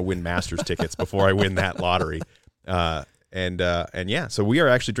like I'm going to win Masters tickets before I win that lottery. And yeah, so we are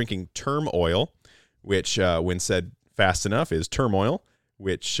actually drinking Term Oil, which when said fast enough is turmoil,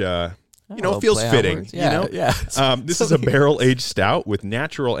 which feels fitting. Yeah. This is a barrel-aged stout with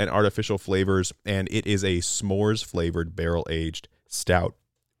natural and artificial flavors, and it is a s'mores-flavored barrel-aged stout.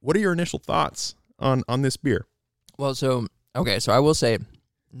 What are your initial thoughts on this beer? Well, so I will say,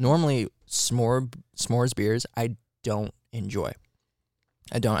 normally s'mores beers I don't enjoy.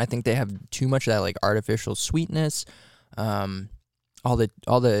 I think they have too much of that like artificial sweetness, all the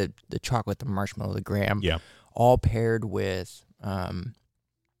chocolate, the marshmallow, the graham, all paired with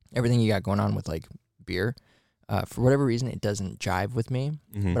everything you got going on with like beer. For whatever reason, it doesn't jive with me.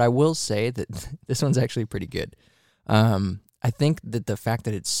 Mm-hmm. But I will say that this one's actually pretty good. I think that the fact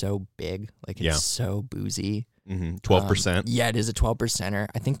that it's so big, like it's so boozy. 12%. It is a 12%er.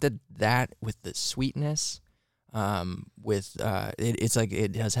 I think that with the sweetness, it's like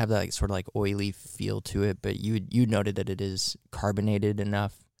it does have that like sort of like oily feel to it, but you noted that it is carbonated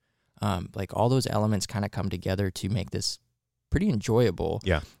enough. Like all those elements kind of come together to make this pretty enjoyable.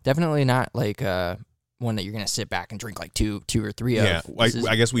 Yeah, definitely not like one that you're gonna sit back and drink like two or three of. Yeah,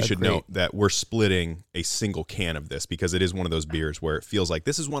 I guess we should note that we're splitting a single can of this because it is one of those beers where it feels like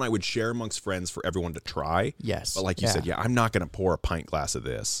this is one I would share amongst friends for everyone to try. Yes, but like you said, I'm not gonna pour a pint glass of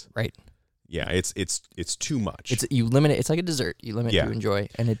this. Right. Yeah, it's too much. You limit it. It's like a dessert. You limit to enjoy,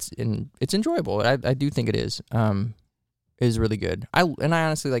 and it's enjoyable. I do think it is. It is really good. I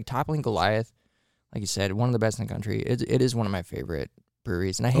honestly like Toppling Goliath. Like you said, one of the best in the country. It is one of my favorite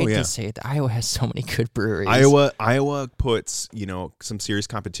breweries, and I hate to say it, Iowa has so many good breweries. Iowa puts some serious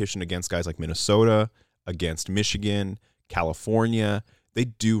competition against guys like Minnesota, against Michigan, California. They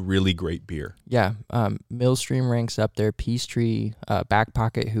do really great beer. Yeah, Millstream ranks up there. Peachtree, Back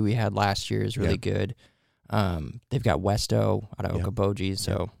Pocket, who we had last year, is really good. They've got Westo out of Okoboji,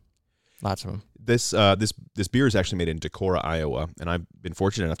 so lots of them. This beer is actually made in Decorah, Iowa, and I've been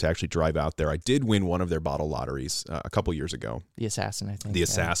fortunate enough to actually drive out there. I did win one of their bottle lotteries a couple years ago. The Assassin, I think. The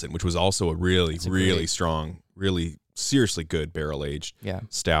Assassin, which was also a really strong, really seriously good barrel-aged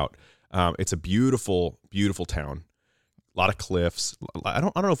stout. It's a beautiful, beautiful town. A lot of cliffs. I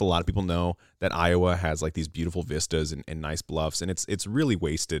don't know if a lot of people know that Iowa has like these beautiful vistas and nice bluffs, and it's really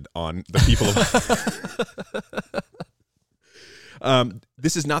wasted on the people of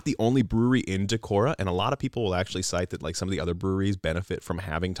This is not the only brewery in Decorah, and a lot of people will actually cite that like some of the other breweries benefit from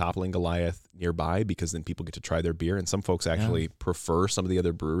having Toppling Goliath nearby because then people get to try their beer, and some folks actually prefer some of the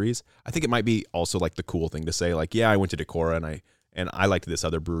other breweries. I think it might be also like the cool thing to say, like, yeah, I went to Decorah and I liked this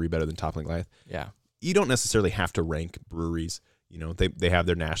other brewery better than Toppling Goliath. Yeah. You don't necessarily have to rank breweries. You know, they have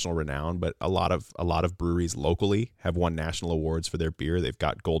their national renown, but a lot of breweries locally have won national awards for their beer. They've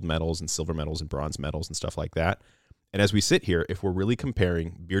got gold medals and silver medals and bronze medals and stuff like that. And as we sit here, if we're really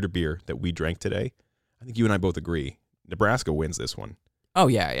comparing beer to beer that we drank today, I think you and I both agree Nebraska wins this one. Oh,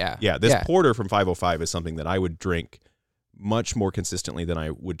 yeah. Yeah, this porter from 505 is something that I would drink much more consistently than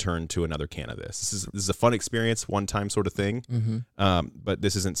I would turn to another can of this. This is a fun experience, one-time sort of thing, but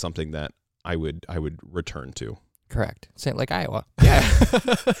this isn't something that I would return to. Correct. Same like Iowa. Yeah.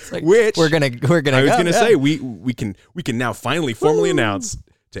 Like, Which we're gonna. I was gonna say we can now finally formally announce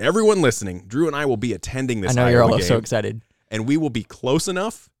to everyone listening, Drew and I will be attending this. I know Iowa you're all game, so excited, and we will be close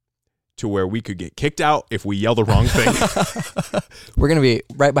enough to where we could get kicked out if we yell the wrong thing. We're gonna be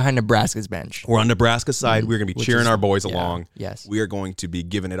right behind Nebraska's bench. We're on Nebraska's side. We're gonna be cheering our boys along. Yes. We are going to be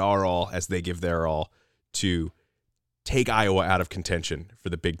giving it our all as they give their all to take Iowa out of contention for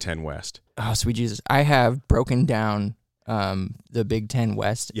the Big Ten West. Oh, sweet Jesus. I have broken down the Big Ten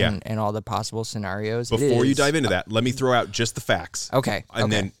West and all the possible scenarios. Before you dive into that, let me throw out just the facts. Okay.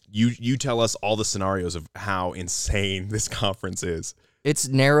 And then you tell us all the scenarios of how insane this conference is. It's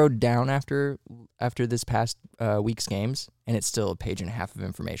narrowed down after this past week's games, and it's still a page and a half of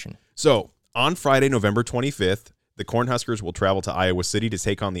information. So, on Friday, November 25th, the Cornhuskers will travel to Iowa City to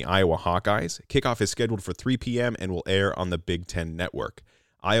take on the Iowa Hawkeyes. Kickoff is scheduled for 3 p.m. and will air on the Big Ten Network.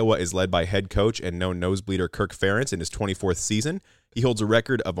 Iowa is led by head coach and known nosebleeder Kirk Ferentz in his 24th season. He holds a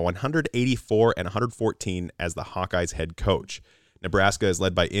record of 184 and 114 as the Hawkeyes head coach. Nebraska is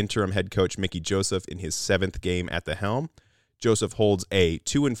led by interim head coach Mickey Joseph in his 7th game at the helm. Joseph holds a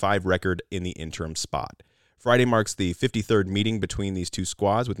 2-5 record in the interim spot. Friday marks the 53rd meeting between these two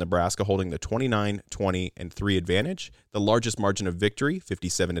squads, with Nebraska holding the 29-20-3 advantage, the largest margin of victory,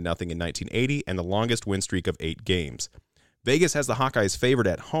 57-0 in 1980, and the longest win streak of 8 games. Vegas has the Hawkeyes favored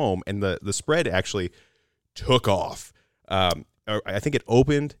at home, and the spread actually took off. I think it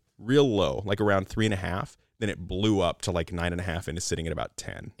opened real low, like around 3.5. Then it blew up to like 9.5 and is sitting at about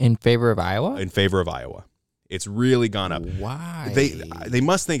 10. In favor of Iowa? In favor of Iowa. It's really gone up. Why? They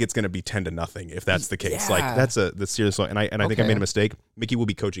must think it's going to be 10-0 if that's the case. Yeah. Like that's the serious one. And I think I made a mistake. Mickey will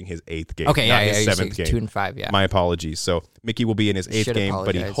be coaching his 8th game. Okay, not his 7th game. 2-5. Yeah. My apologies. So Mickey will be in his 8th game,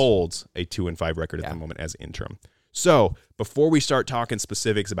 but he holds a 2-5 record at the moment as interim. So before we start talking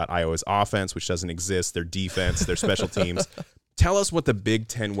specifics about Iowa's offense, which doesn't exist, their defense, their special teams, tell us what the Big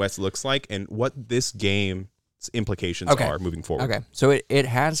Ten West looks like and what this game's implications are moving forward. Okay, so it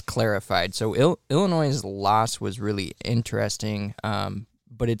has clarified. So Illinois' loss was really interesting,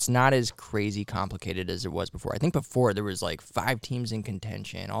 but it's not as crazy complicated as it was before. I think before there was like 5 teams in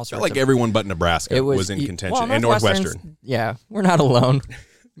contention. All sorts like everyone but Nebraska was in contention, and Northwestern. Yeah, we're not alone.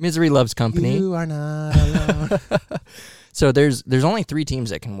 Misery loves company. You are not alone. So there's only 3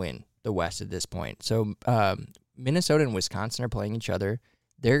 teams that can win the West at this point. So Minnesota and Wisconsin are playing each other.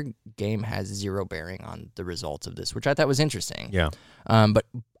 Their game has 0 bearing on the results of this, which I thought was interesting. Yeah. But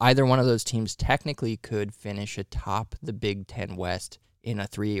either one of those teams technically could finish atop the Big Ten West in a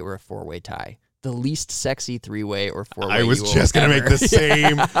 3 or a 4-way tie. The least sexy 3-way or 4-way. I was just going to make the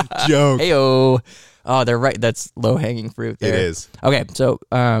same joke. Heyo. Oh, they're right. That's low-hanging fruit there. It is. Okay, so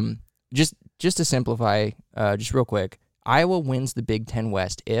just to simplify, just real quick, Iowa wins the Big Ten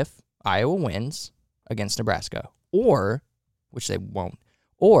West if Iowa wins against Nebraska, or, which they won't,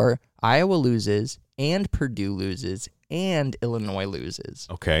 or Iowa loses and Purdue loses and Illinois loses.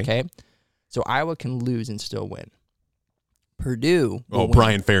 Okay. So Iowa can lose and still win. Purdue will win.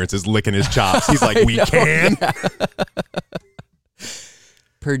 Brian Ferentz is licking his chops. He's like, we can. Yeah.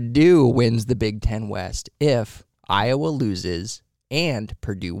 Purdue wins the Big Ten West if Iowa loses and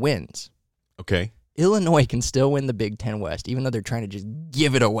Purdue wins. Okay. Illinois can still win the Big Ten West, even though they're trying to just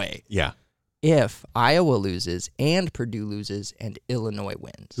give it away. Yeah. If Iowa loses and Purdue loses and Illinois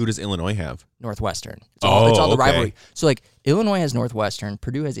wins. Who does Illinois have? Northwestern. It's all the rivalry. So, like, Illinois has Northwestern,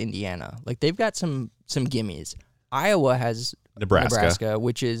 Purdue has Indiana. Like, they've got some gimmies. Iowa has Nebraska,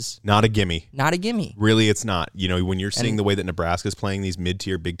 which is not a gimme. Not a gimme. Really, it's not. You know, when you're seeing the way that Nebraska's playing these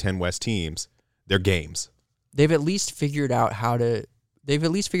mid-tier Big Ten West teams, they're games. They've at least figured out how to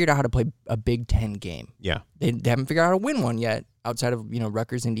play a Big Ten game. Yeah. They haven't figured out how to win one yet outside of,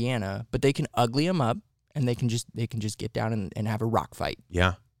 Rutgers, Indiana, but they can ugly them up and they can just get down and have a rock fight.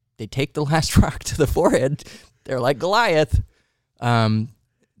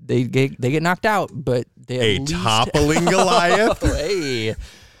 they get knocked out, but they at least toppling Goliath. Hey.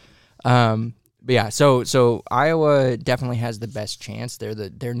 But yeah, so Iowa definitely has the best chance.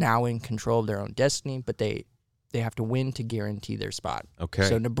 They're now in control of their own destiny, but they have to win to guarantee their spot. Okay.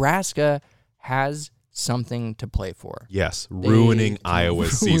 So Nebraska has something to play for. Yes, ruining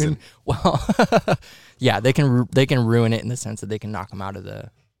Iowa's season. Well, yeah, they can ruin it in the sense that they can knock them out of the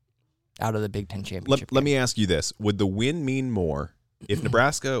Big Ten championship. Let me ask you this: would the win mean more if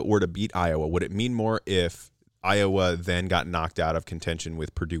Nebraska were to beat Iowa? Would it mean more if Iowa then got knocked out of contention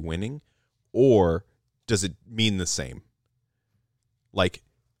with Purdue winning? Or does it mean the same? Like,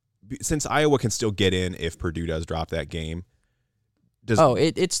 since Iowa can still get in if Purdue does drop that game.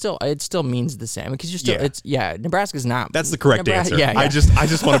 It still means the same because you're still Nebraska's not. That's the correct answer. Yeah. I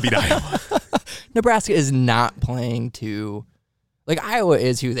just want to beat Iowa. Nebraska is not playing to, like, Iowa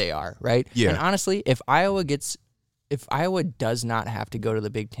is who they are, right? Yeah. And honestly, if Iowa does not have to go to the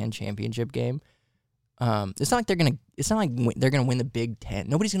Big Ten championship game, it's not like they're gonna win the Big Ten.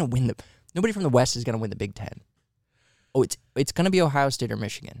 Nobody from the West is gonna win the Big Ten. Oh, it's gonna be Ohio State or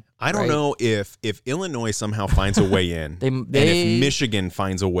Michigan. I don't know if Illinois somehow finds a way in, and if Michigan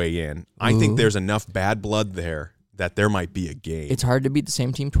finds a way in. I think there's enough bad blood there that there might be a game. It's hard to beat the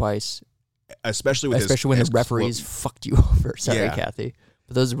same team twice, especially when the referees fucked you over. Sorry, Kathy.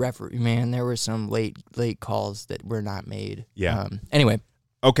 But those referees, man, there were some late calls that were not made. Yeah. Anyway.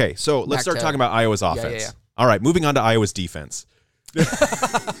 Okay, so let's start talking about Iowa's offense. Yeah. All right, moving on to Iowa's defense.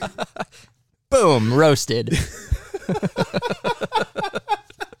 Boom, roasted.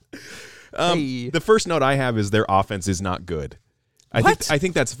 The first note I have is their offense is not good. I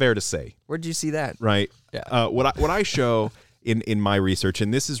think that's fair to say. Where'd you see that? Right. Yeah. What I show in my research,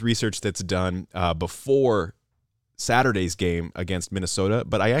 and this is research that's done before Saturday's game against Minnesota,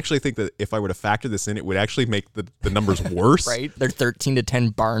 but I actually think that if I were to factor this in, it would actually make the numbers worse. Right? They're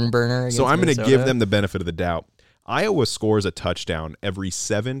 13-10 barn burner against So I'm going to give them the Minnesota. benefit of the doubt. Iowa scores a touchdown every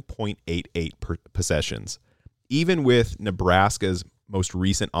 7.88 possessions. Even with Nebraska's most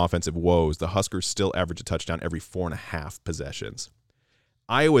recent offensive woes, the Huskers still average a touchdown every 4.5 possessions.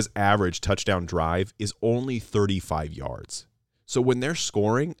 Iowa's average touchdown drive is only 35 yards. So when they're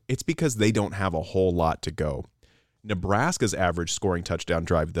scoring, it's because they don't have a whole lot to go. Nebraska's average scoring touchdown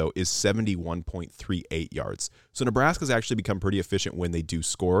drive, though, is 71.38 yards. So Nebraska's actually become pretty efficient when they do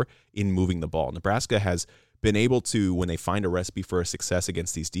score in moving the ball. Nebraska has been able to, when they find a recipe for a success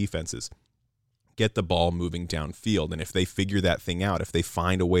against these defenses, get the ball moving downfield. And if they figure that thing out, if they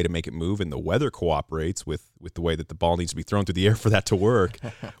find a way to make it move and the weather cooperates with the way that the ball needs to be thrown through the air for that to work,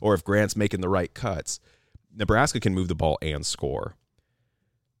 or if Grant's making the right cuts, Nebraska can move the ball and score.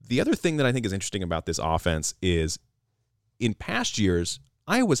 The other thing that I think is interesting about this offense is in past years,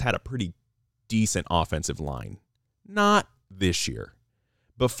 Iowa's had a pretty decent offensive line. Not this year.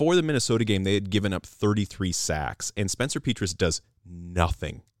 Before the Minnesota game, they had given up 33 sacks, and Spencer Petras does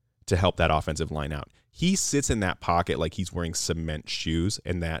nothing to help that offensive line out. He sits in that pocket like he's wearing cement shoes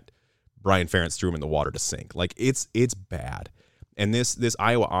and that Brian Ferentz threw him in the water to sink. Like, it's bad. And this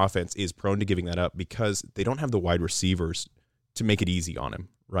Iowa offense is prone to giving that up because they don't have the wide receivers to make it easy on him,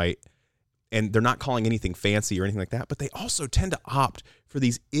 right? And they're not calling anything fancy or anything like that, but they also tend to opt for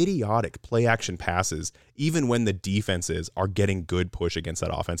these idiotic play-action passes, even when the defenses are getting good push against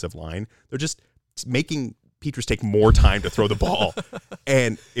that offensive line. They're just making Petras take more time to throw the ball.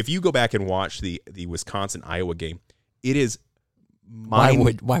 And if you go back and watch the Wisconsin-Iowa game, it is why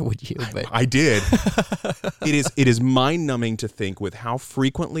would you? But I did. It is mind-numbing to think with how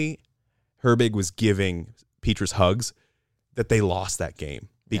frequently Herbig was giving Petras hugs that they lost that game.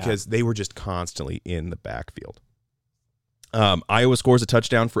 Because they were just constantly in the backfield. Iowa scores a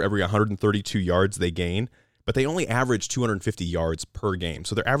touchdown for every 132 yards they gain, but they only average 250 yards per game.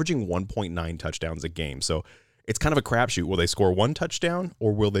 So they're averaging 1.9 touchdowns a game. So it's kind of a crapshoot. Will they score one touchdown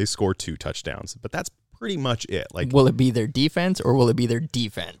or will they score two touchdowns? But that's pretty much it. Like, will it be their defense or will it be their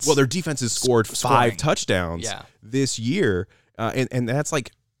defense? Well, their defense has scored 5 touchdowns this year, and that's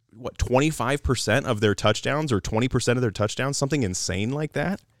like, what, 25% of their touchdowns or 20% of their touchdowns, something insane like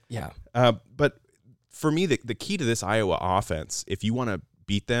that. Yeah. But for me, the key to this Iowa offense, if you want to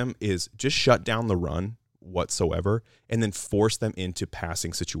beat them, is just shut down the run whatsoever and then force them into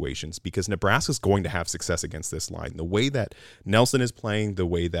passing situations, because Nebraska's going to have success against this line. The way that Nelson is playing, the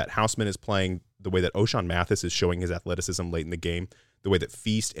way that Hausman is playing, the way that O'Shawn Mathis is showing his athleticism late in the game, the way that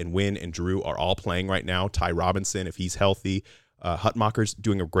Feast and Wynn and Drew are all playing right now, Ty Robinson, if he's healthy, Hutmacher's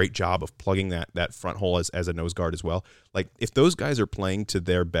doing a great job of plugging that front hole as a nose guard as well. Like, if those guys are playing to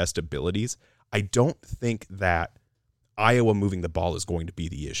their best abilities, I don't think that Iowa moving the ball is going to be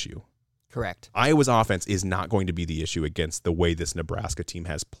the issue. Correct. Iowa's offense is not going to be the issue against the way this Nebraska team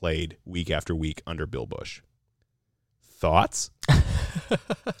has played week after week under Bill Busch. Thoughts?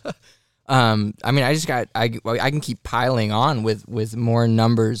 I mean, I can keep piling on with more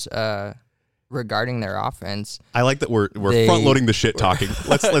numbers regarding their offense. I like that we're front loading the shit talking.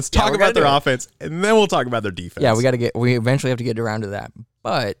 Let's talk about their offense, and then we'll talk about their defense. Yeah, we eventually have to get around to that.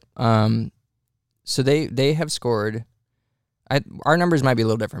 But so they have scored. Our numbers might be a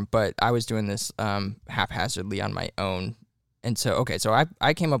little different, but I was doing this haphazardly on my own, and so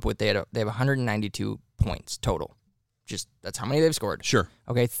I came up with they have 192 points total. Just that's how many they've scored. Sure.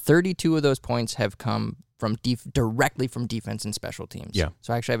 Okay, 32 of those points have come from directly from defense and special teams. Yeah.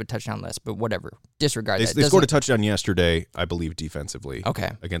 So I actually have a touchdown less, but whatever. Disregard that. They scored a touchdown yesterday, I believe, defensively. Okay.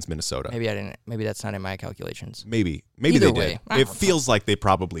 Against Minnesota. Maybe I didn't. Maybe that's not in my calculations. Maybe Either they way, did. It feels like they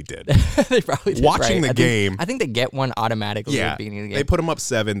probably did. They probably did. Watching the game. I think they get one automatically at Yeah. the beginning of the game. They put them up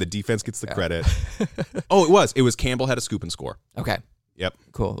 7. The defense gets the credit. Oh, it was Campbell had a scoop and score. Okay. Yep.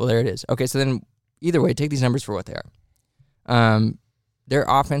 Cool. Well, there it is. Okay, so then either way, take these numbers for what they are. Their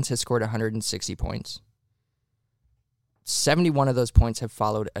offense has scored 160 points. 71 of those points have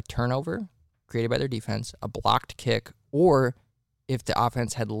followed a turnover created by their defense, a blocked kick, or if the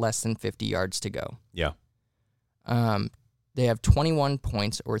offense had less than 50 yards to go. Yeah. They have 21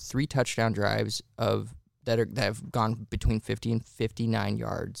 points or 3 touchdown drives that have gone between 50 and 59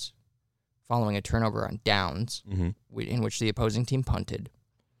 yards following a turnover on downs, in which the opposing team punted.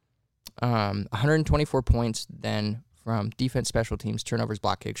 124 points then from defense, special teams, turnovers,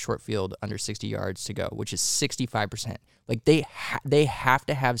 block kicks, short field, under 60 yards to go, which is 65%. Like they have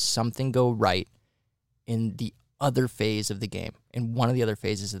to have something go right in the other phase of the game, in one of the other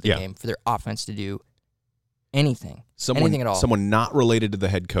phases of the game, for their offense to do anything at all. Someone not related to the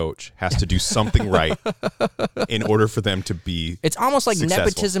head coach has to do something right in order for them to be. It's almost like successful.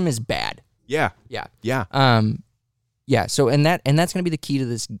 Nepotism is bad. Yeah. Yeah. Yeah. Yeah. So that's going to be the key to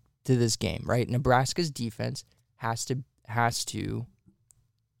this game, right? Nebraska's defense has to,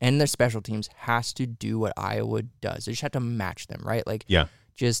 and their special teams has to do what Iowa does. They just have to match them, right? Like,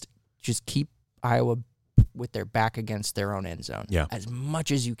 just keep Iowa with their back against their own end zone, as much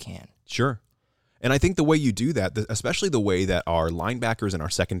as you can. Sure. And I think the way you do that, especially the way that our linebackers and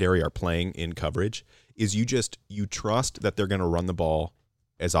our secondary are playing in coverage, is you trust that they're going to run the ball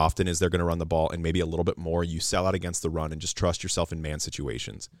as often as they're going to run the ball, and maybe a little bit more. You sell out against the run and just trust yourself in man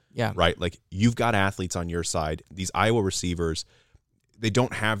situations. Yeah. Right? Like, you've got athletes on your side. These Iowa receivers, they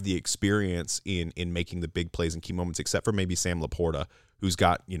don't have the experience in making the big plays and key moments, except for maybe Sam Laporta, who's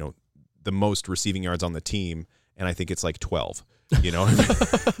got, the most receiving yards on the team, and I think it's like 12. No,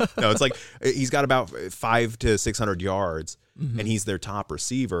 it's like he's got about 500 to 600 yards, and he's their top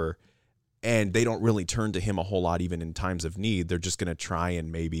receiver. And they don't really turn to him a whole lot, even in times of need. They're just going to try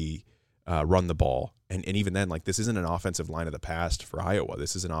and maybe run the ball. And even then, like, this isn't an offensive line of the past for Iowa.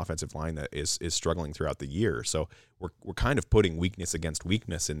 This is an offensive line that is struggling throughout the year. So we're kind of putting weakness against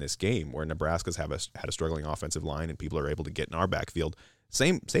weakness in this game, where Nebraska's had a struggling offensive line, and people are able to get in our backfield.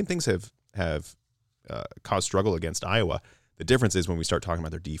 Same things have caused struggle against Iowa. The difference is when we start talking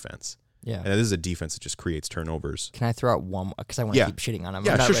about their defense. Yeah, and this is a defense that just creates turnovers. Can I throw out one? Because I want to keep shitting on them.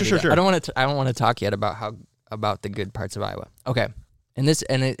 Yeah, sure. I don't want to talk yet about the good parts of Iowa. Okay, again,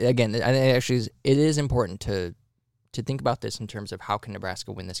 I think actually it is important to think about this in terms of how can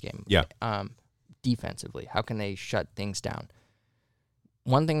Nebraska win this game. Yeah. Defensively, how can they shut things down?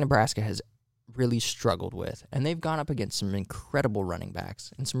 One thing Nebraska has really struggled with, and they've gone up against some incredible running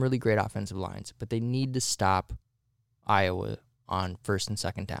backs and some really great offensive lines, but they need to stop Iowa on first and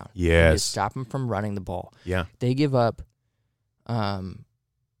second down. Yes. Stop them from running the ball. Yeah. They give up.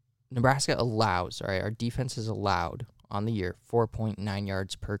 Nebraska allows, our defense has allowed on the year 4.9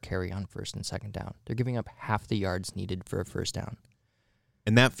 yards per carry on first and second down. They're giving up half the yards needed for a first down.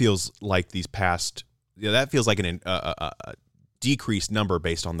 And that feels like that feels like a decreased number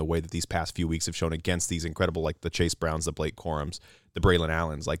based on the way that these past few weeks have shown against these incredible, like the Chase Browns, the Blake Corums, the Braylon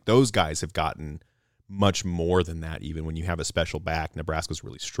Allens. Like, those guys have gotten much more than that. Even when you have a special back, Nebraska's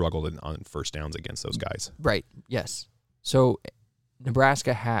really struggled on first downs against those guys. Right. Yes. So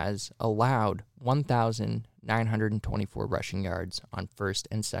Nebraska has allowed 1,924 rushing yards on first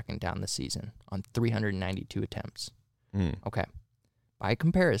and second down this season on 392 attempts. Okay. By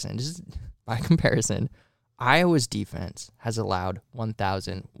comparison, Iowa's defense has allowed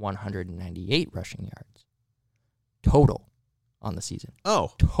 1,198 rushing yards total on the season.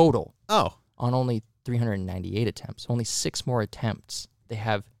 Oh. Total. Oh. On only 398 attempts. Only 6 more attempts. They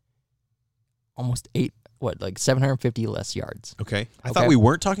have almost like 750 less yards. Okay. I thought we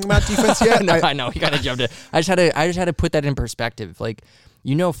weren't talking about defense yet. No, I know. You got to jump to. I just had to put that in perspective. Like,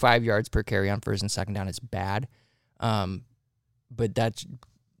 5 yards per carry on first and second down is bad. But that's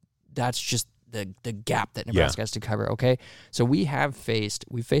just the gap that Nebraska has to cover. Okay. So we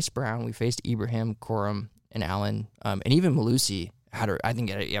faced Brown, we faced Ibrahim, Corum, and Allen, and even Malusi had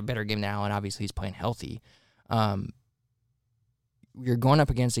a better game than Allen. Obviously, he's playing healthy. You're going up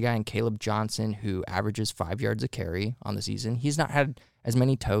against a guy in Caleb Johnson who averages 5 yards a carry on the season. He's not had as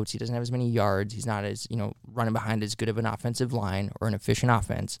many totes. He doesn't have as many yards. He's not as, running behind as good of an offensive line or an efficient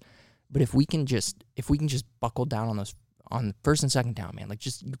offense. But if we can just buckle down on first and second down, man, like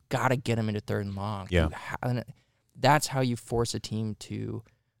you got to get them into third and long. Yeah. That's how you force a team to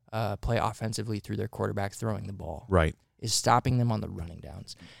play offensively through their quarterback throwing the ball. Right. Is stopping them on the running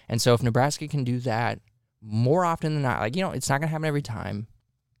downs. And so if Nebraska can do that more often than not, it's not going to happen every time,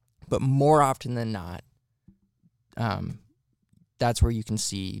 but more often than not, that's where you can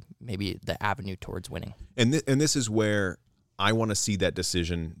see maybe the avenue towards winning. And this is where I want to see that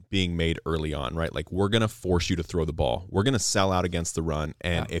decision being made early on, right? Like, we're going to force you to throw the ball. We're going to sell out against the run.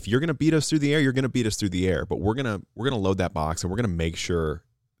 And if you're going to beat us through the air, you're going to beat us through the air. But we're going to load that box, and we're going to make sure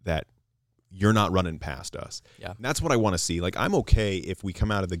that you're not running past us. Yeah. And that's what I want to see. Like, I'm okay if we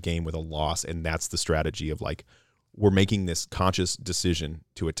come out of the game with a loss, and that's the strategy of, like, we're making this conscious decision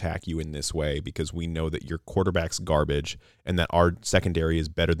to attack you in this way because we know that your quarterback's garbage and that our secondary is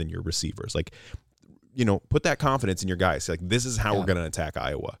better than your receivers. Like, put that confidence in your guys. Like, this is how we're going to attack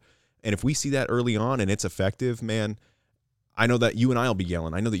Iowa. And if we see that early on and it's effective, man, I know that you and I will be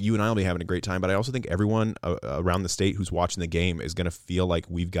yelling. I know that you and I will be having a great time, but I also think everyone around the state who's watching the game is going to feel like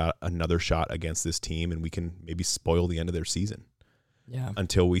we've got another shot against this team and we can maybe spoil the end of their season. Yeah.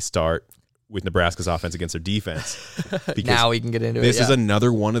 Until we start with Nebraska's offense against their defense. Now we can get into it. This is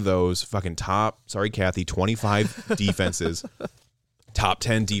another one of those fucking 25 defenses, top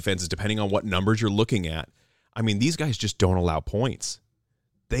 10 defenses, depending on what numbers you're looking at. I mean, these guys just don't allow points.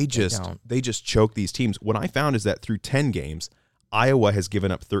 They just choke these teams. What I found is that through 10 games, Iowa has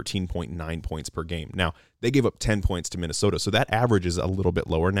given up 13.9 points per game. Now, they gave up 10 points to Minnesota, so that average is a little bit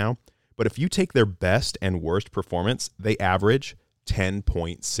lower now. But if you take their best and worst performance, they average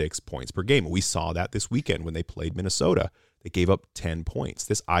 10.6 points per game. We saw that this weekend when they played Minnesota. They gave up 10 points.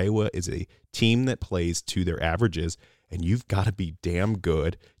 This Iowa is a team that plays to their averages, and you've got to be damn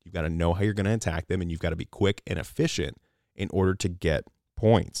good. You've got to know how you're going to attack them, and you've got to be quick and efficient in order to get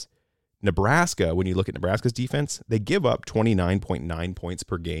points. Nebraska, when you look at Nebraska's defense, they give up 29.9 points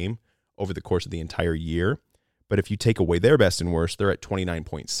per game over the course of the entire year. But if you take away their best and worst, they're at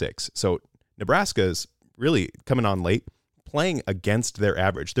 29.6. So Nebraska's really coming on late, playing against their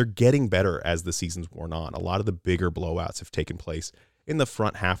average. They're getting better as the season's worn on. A lot of the bigger blowouts have taken place in the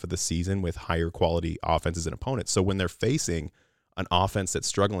front half of the season with higher quality offenses and opponents. So when they're facing an offense that's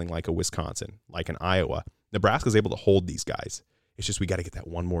struggling like a Wisconsin, like an Iowa, Nebraska's able to hold these guys. It's just we got to get that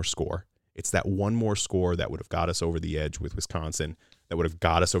one more score. It's that one more score that would have got us over the edge with Wisconsin, that would have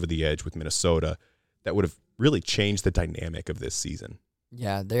got us over the edge with Minnesota, that would have really changed the dynamic of this season.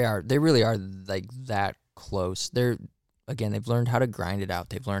 Yeah, they are. They really are like that close. They've learned how to grind it out.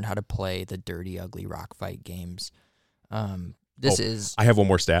 They've learned how to play the dirty, ugly rock fight games. I have one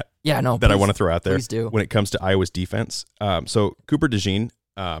more stat. Yeah, no, that I want to throw out there. Please do. When it comes to Iowa's defense. So Cooper DeJean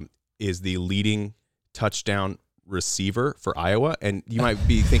is the leading touchdown receiver for Iowa, and you might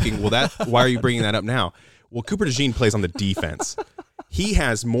be thinking, well, why are you bringing that up now? Well, Cooper DeJean plays on the defense. He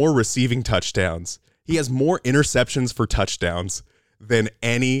has more receiving touchdowns. He has more interceptions for touchdowns than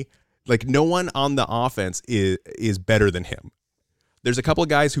no one on the offense is better than him. There's a couple of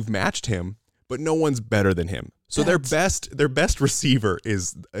guys who've matched him, but no one's better than him. So their best receiver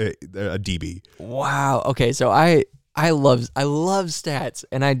is a DB. Wow. Okay, so I love stats,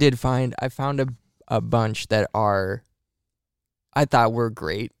 and I found a bunch that I thought were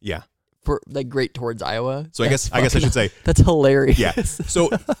great. Yeah. For great towards Iowa. So I guess I should say that's hilarious. Yeah. So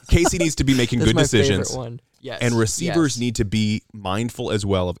Casey needs to be making good decisions. Favorite one. Yes. And receivers need to be mindful as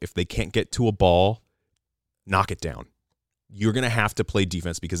well of if they can't get to a ball, knock it down. You're going to have to play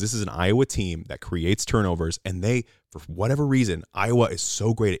defense because this is an Iowa team that creates turnovers, and they, for whatever reason, Iowa is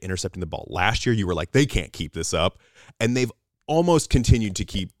so great at intercepting the ball. Last year, you were like, they can't keep this up, and they've almost continued to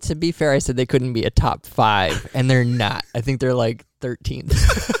keep. To be fair, I said they couldn't be a top 5, and they're not. I think they're 13th.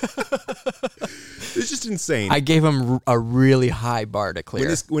 It's just insane. I gave them a really high bar to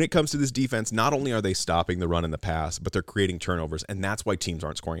clear. When it comes to this defense, not only are they stopping the run and the pass, but they're creating turnovers, and that's why teams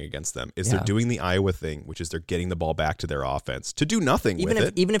aren't scoring against them. They're doing the Iowa thing, which is they're getting the ball back to their offense to do nothing with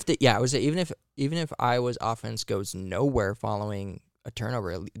it. Even if Iowa's offense goes nowhere following a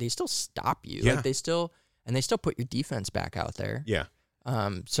turnover, they still stop you. Yeah. and they still put your defense back out there. Yeah.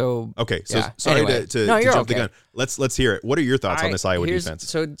 So okay. So yeah. sorry Anyway, to no, you're jump okay. the gun. Let's hear it. What are your thoughts on this Iowa defense?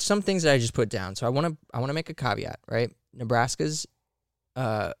 So some things that I just put down. So I want to make a caveat, right? Nebraska's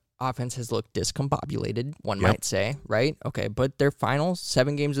offense has looked discombobulated, one might say, right? Okay, but their final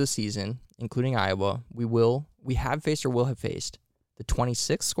 7 games of the season, including Iowa, we have faced or will have faced the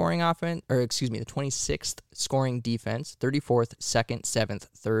 26th scoring offense, or excuse me, the 26th scoring defense, 34th, 2nd, 7th,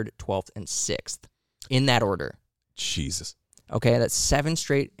 3rd, 12th, and 6th, in that order. Jesus. Okay, that's 7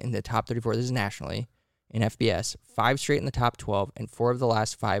 straight in the top 34. This is nationally in FBS, 5 straight in the top 12, and 4 of the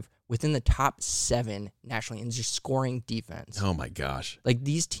last 5 within the top 7 nationally in just scoring defense. Oh my gosh. Like,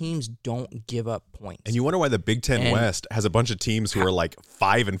 these teams don't give up points. And you wonder why the Big Ten West has a bunch of teams who are like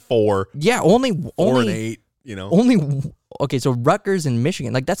 5-4. Yeah, only 4-8. You know, okay. So Rutgers and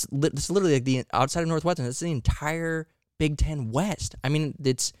Michigan, like that's literally like the outside of Northwestern. That's the entire Big Ten West. I mean,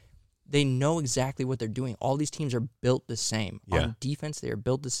 they know exactly what they're doing. All these teams are built the same. Yeah. On defense, they are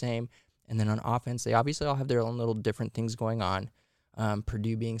built the same, and then on offense, they obviously all have their own little different things going on.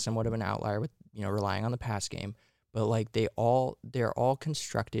 Purdue being somewhat of an outlier with relying on the pass game, but like they're all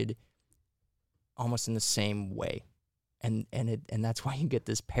constructed almost in the same way, and that's why you get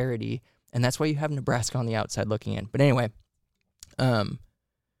this parity. And that's why you have Nebraska on the outside looking in. But anyway,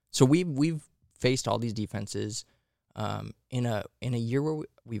 so we've faced all these defenses in a year where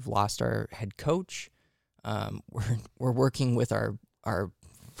we've lost our head coach. We're working with our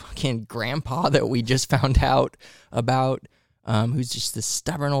fucking grandpa that we just found out about, who's just this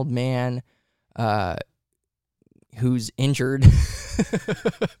stubborn old man who's injured.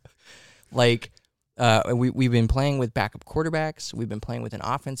 Like. We've been playing with backup quarterbacks. We've been playing with an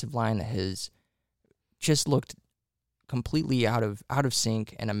offensive line that has just looked completely out of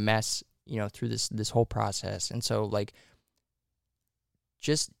sync and a mess, through this whole process. And so, like,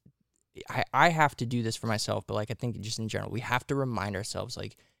 just I have to do this for myself, but like I think just in general, we have to remind ourselves,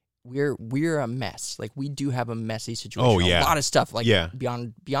 like, we're a mess. Like, we do have a messy situation. Oh, yeah. A lot of stuff, like, yeah.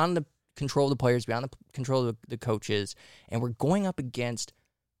 beyond the control of the players, beyond the control of the coaches, and we're going up against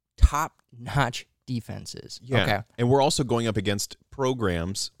top-notch defenses. Yeah. Okay. And we're also going up against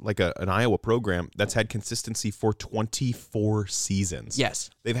programs like an Iowa program that's had consistency for 24 seasons. Yes.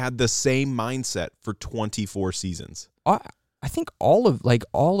 They've had the same mindset for 24 seasons. I think all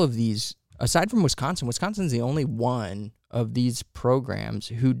of these, aside from Wisconsin's the only one of these programs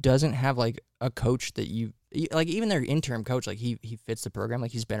who doesn't have like a coach that like, even their interim coach, like he fits the program,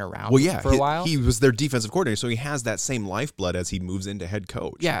 like he's been around for a while. He was their defensive coordinator, so he has that same lifeblood as he moves into head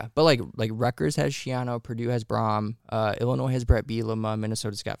coach. Yeah, but like Rutgers has Schiano, Purdue has Braum, Illinois has Brett Bielema,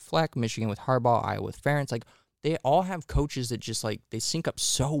 Minnesota's got Fleck, Michigan with Harbaugh, Iowa with Ferentz. Like, they all have coaches that just like they sync up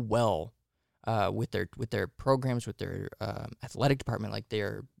so well with their programs, with their athletic department. Like,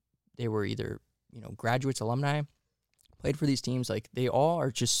 they were either graduates, alumni, played for these teams. Like, they all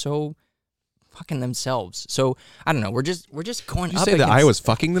are just so fucking themselves. So I don't know. We're just going. Did you up say that Iowa's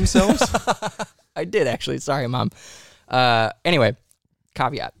fucking themselves? I did, actually. Sorry, Mom. Anyway,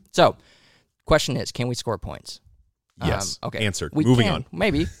 caveat. So, question is, can we score points? Yes. Okay. Answered. We Moving can, on.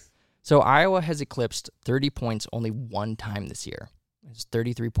 Maybe. So Iowa has eclipsed 30 points only one time this year. It's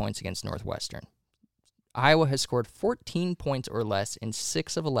 33 points against Northwestern. Iowa has scored 14 points or less in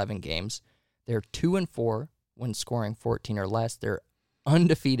 6 of 11 games. They're 2-4 when scoring 14 or less. They're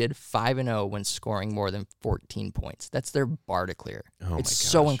undefeated 5-0 when scoring more than 14 points. That's their bar to clear. Oh, it's my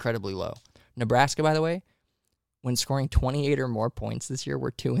so gosh. incredibly low. Nebraska, by the way, when scoring 28 or more points this year,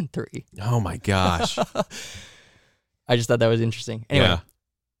 we're 2-3. Oh my gosh. I just thought that was interesting. Anyway, Yeah.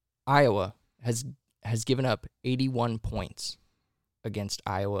 Iowa has given up 81 points against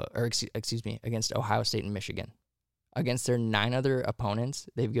against Ohio State and Michigan. Against their 9 other opponents,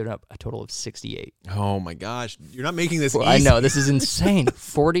 they've given up a total of 68. Oh my gosh. You're not making this Well, easy. I know, this is insane.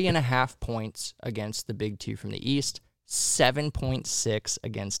 40.5 points against the Big Two from the East, 7.6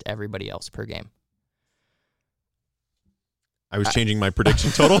 against everybody else per game. I was changing my prediction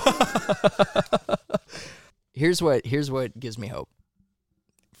total. Here's what gives me hope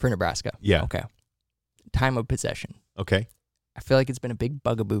for Nebraska. Yeah. Okay. Time of possession. Okay. I feel like it's been a big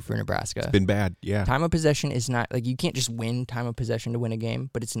bugaboo for Nebraska. It's been bad. Yeah. Time of possession is not like you can't just win time of possession to win a game,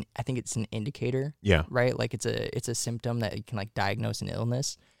 but I think it's an indicator. Yeah. Right? Like it's a symptom that you can like diagnose an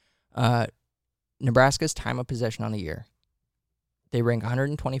illness. Nebraska's time of possession on the year. They rank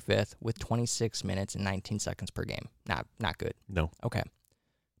 125th with 26 minutes and 19 seconds per game. Not good. No. Okay.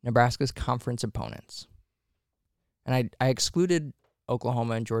 Nebraska's conference opponents. And I excluded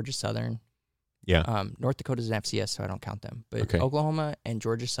Oklahoma and Georgia Southern. Yeah. North Dakota's an FCS, so I don't count them. But Okay. Oklahoma and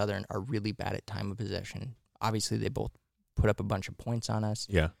Georgia Southern are really bad at time of possession. Obviously, they both put up a bunch of points on us.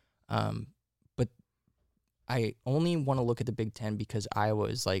 Yeah. But I only want to look at the Big Ten because Iowa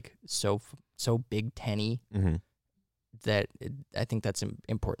is like so Big Ten-y that I think that's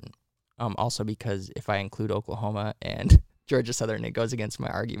important. Also because if I include Oklahoma and Georgia Southern, it goes against my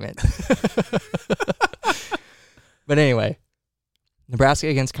argument. But anyway, Nebraska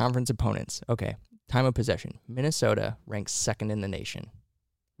against conference opponents. Okay, time of possession. Minnesota ranks 2nd in the nation.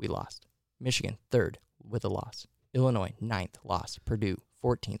 We lost. Michigan, 3rd with a loss. Illinois, 9th, loss. Purdue,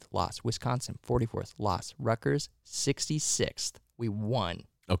 14th, loss. Wisconsin, 44th, loss. Rutgers, 66th. We won.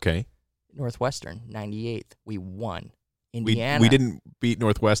 Okay. Northwestern, 98th. We won. Indiana. We didn't beat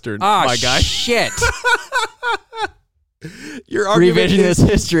Northwestern. Oh, my guy. Shit. Your argument Revisionist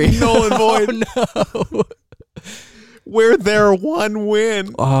history. null and void. Oh, no. We're their one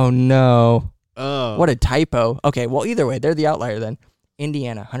win. Oh, no. Oh. What a typo. Okay, well, either way, they're the outlier then.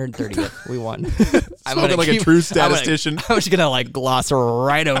 Indiana, 130th. We won. I'm Spoken like a true statistician. I'm just going to gloss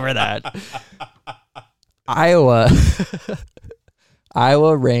right over that. Iowa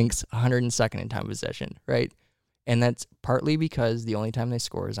ranks 102nd in time of possession, right? And that's partly because the only time they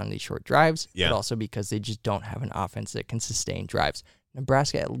score is on these short drives, but also because they just don't have an offense that can sustain drives.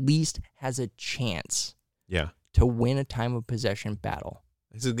 Nebraska at least has a chance to win a time of possession battle.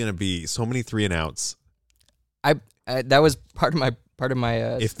 This is going to be so many 3-and-outs. That was part of my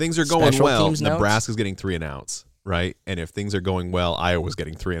if things are going well, Nebraska's getting 3-and-outs, right? And if things are going well, Iowa's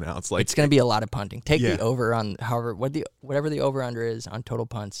getting 3-and-outs. Like it's going to be a lot of punting. Take the over on whatever the over under is on total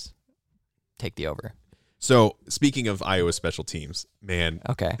punts. Take the over. So speaking of Iowa special teams, man,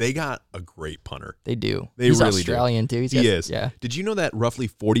 they got a great punter. They do. He's really Australian too. He is. Yeah. Did you know that roughly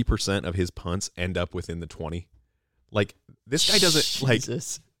 40% of his punts end up within the 20? Like this guy doesn't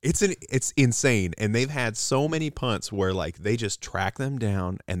Jesus. It's insane, and they've had so many punts where like they just track them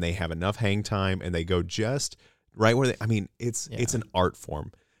down and they have enough hang time and they go just right where they. I mean, it's an art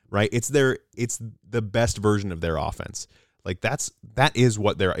form, right? It's the best version of their offense. Like that is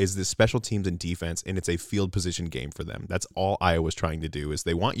what there is. This special teams and defense, and it's a field position game for them. That's all Iowa's trying to do is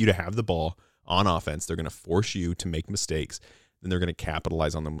they want you to have the ball on offense. They're going to force you to make mistakes, then they're going to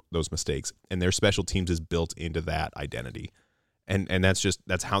capitalize on those mistakes, and their special teams is built into that identity. And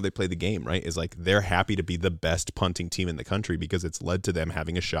that's how they play the game, right? Is like they're happy to be the best punting team in the country because it's led to them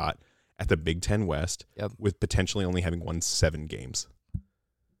having a shot at the Big Ten West with potentially only having won 7 games.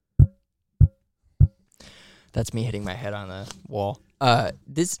 That's me hitting my head on the wall.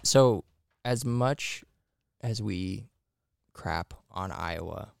 So as much as we crap on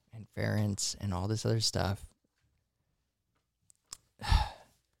Iowa and Ferentz and all this other stuff,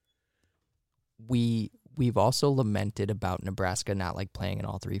 we've also lamented about Nebraska not like playing in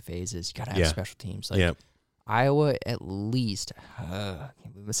all 3 phases. You gotta have special teams. Like Iowa, at least. I'm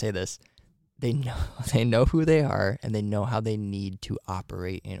gonna say this: they know who they are, and they know how they need to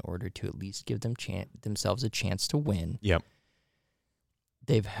operate in order to at least give themselves a chance to win. Yep.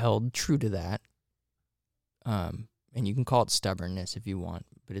 They've held true to that. And you can call it stubbornness if you want,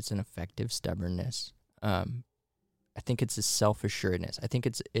 but it's an effective stubbornness. I think it's a self-assuredness. I think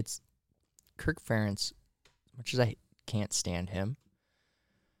it's Kirk Ferentz. As much as I can't stand him,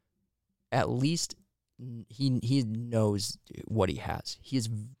 at least he knows what he has. He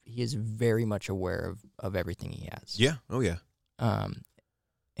is very much aware of everything he has. Yeah. Oh yeah. And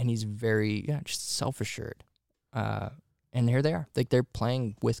he's very just self-assured. And here they are. Like they're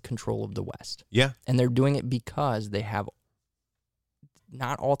playing with control of the West. Yeah. And they're doing it because they have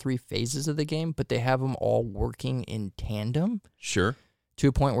not all 3 phases of the game, but they have them all working in tandem. Sure. To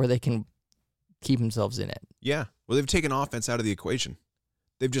a point where they can keep themselves in it. Yeah. Well, they've taken offense out of the equation.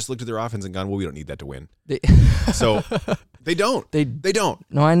 They've just looked at their offense and gone, well, we don't need that to win. So they don't. They don't.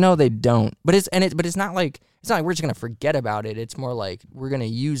 No, I know they don't. But it's not like we're just gonna forget about it. It's more like we're gonna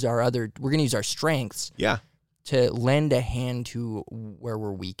use our strengths. Yeah. To lend a hand to where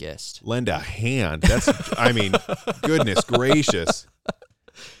we're weakest. Lend a hand. That's I mean, goodness gracious.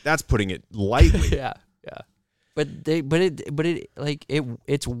 That's putting it lightly. Yeah. But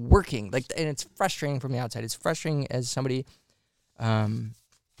it's working. Like, and it's frustrating from the outside. It's frustrating as somebody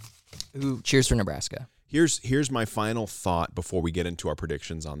who cheers for Nebraska. Here's my final thought before we get into our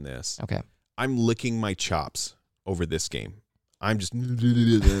predictions on this. Okay. I'm licking my chops over this game. I'm just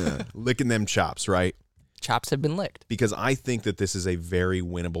licking them chops, right? Chops have been licked. Because I think that this is a very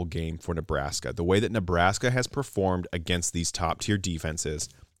winnable game for Nebraska. The way that Nebraska has performed against these top-tier defenses,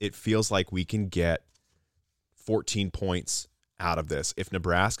 it feels like we can get 14 points out of this. If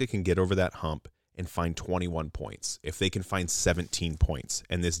Nebraska can get over that hump and find 21 points, if they can find 17 points,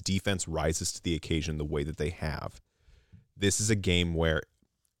 and this defense rises to the occasion the way that they have, this is a game where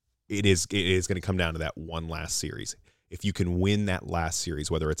it is going to come down to that one last series. if you can win that last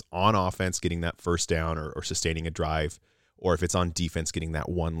series, whether it's on offense, getting that first down or sustaining a drive, or if it's on defense, getting that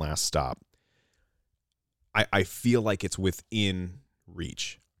one last stop, I feel like it's within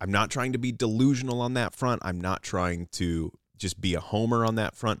reach. I'm not trying to be delusional on that front. I'm not trying to just be a homer on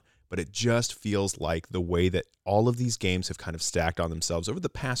that front, but it just feels like the way that all of these games have kind of stacked on themselves over the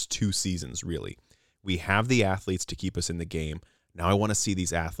past 2 seasons, really. We have the athletes to keep us in the game. Now I want to see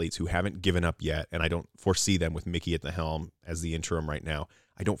these athletes who haven't given up yet, and I don't foresee them with Mickey at the helm as the interim right now.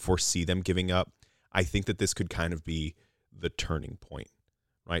 I don't foresee them giving up. I think that this could kind of be the turning point,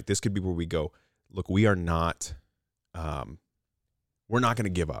 right? This could be where we go, look, we are not, we're not going to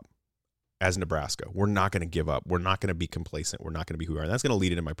give up as Nebraska. We're not going to give up. We're not going to be complacent. We're not going to be who we are. And that's going to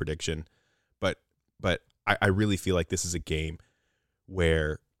lead into my prediction. But I really feel like this is a game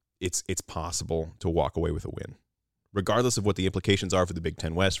where it's possible to walk away with a win. Regardless of what the implications are for the Big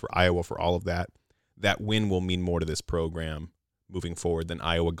Ten West, for Iowa, for all of that, that win will mean more to this program moving forward than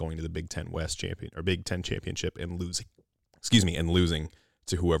Iowa going to the Big Ten West champion or Big Ten championship and losing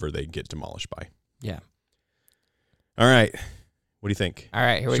to whoever they get demolished by. Yeah. All right. What do you think? All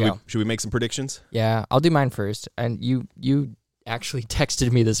right, here we go. Should we make some predictions? Yeah, I'll do mine first. And you actually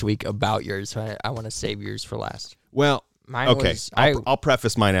texted me this week about yours, so I want to save yours for last. Well, mine okay. was... I'll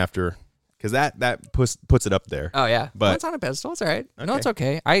preface mine after, because that puts it up there. Oh, yeah. But it's on a pedestal. It's all right. Okay. No, it's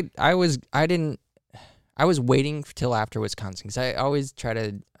okay. I was waiting till after Wisconsin, because I always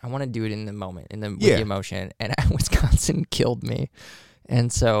I want to do it in the moment, with the emotion, and Wisconsin killed me.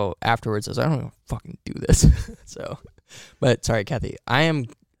 And so afterwards, I was like, I don't want to fucking do this. So, but sorry, Kathy.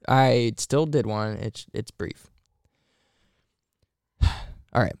 I still did one. It's brief.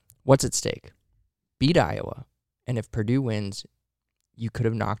 All right. What's at stake? Beat Iowa. And if Purdue wins, you could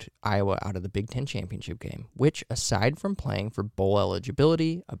have knocked Iowa out of the Big Ten championship game, which, aside from playing for bowl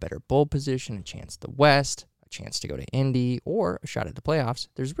eligibility, a better bowl position, a chance to the West, a chance to go to Indy, or a shot at the playoffs,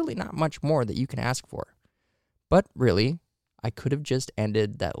 there's really not much more that you can ask for. But really, I could have just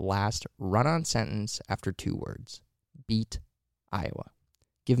ended that last run-on sentence after 2 words. Beat Iowa.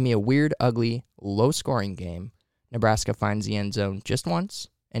 Give me a weird, ugly, low-scoring game. Nebraska finds the end zone just once,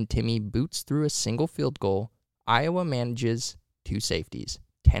 and Timmy boots through a single field goal. Iowa manages 2 safeties.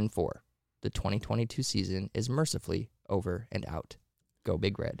 10-4. The 2022 season is mercifully over and out. Go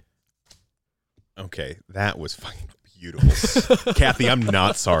Big Red. Okay, that was fucking beautiful. Kathy, I'm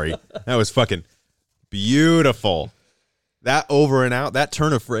not sorry. That was fucking beautiful. That over and out, that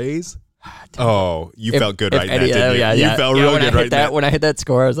turn of phrase. Oh, you felt good right now, didn't you? Yeah, you felt real good right now. When I hit that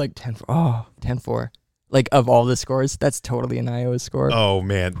score, I was like 10-4. Oh, 10-4. Like, of all the scores, that's totally an Iowa score. Oh,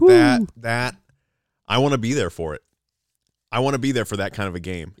 man. Woo. That I want to be there for it. I want to be there for that kind of a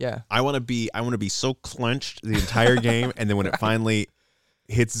game. Yeah. I want to be so clenched the entire game, and then when it finally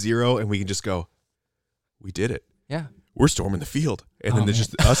hits 0 and we can just go, we did it. Yeah. We're storming the field. And then there's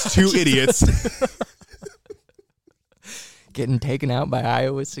just us 2 idiots. Getting taken out by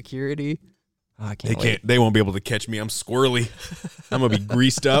Iowa security. Oh, I can't wait. They won't be able to catch me. I'm squirrely. I'm gonna be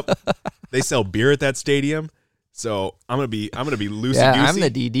greased up. They sell beer at that stadium, so I'm gonna be loosey goosey. Yeah, I'm the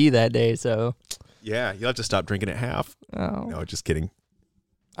DD that day, so yeah, you'll have to stop drinking at half. Oh. No, just kidding.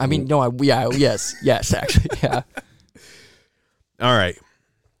 I mean, no, yes, actually, yeah. All right,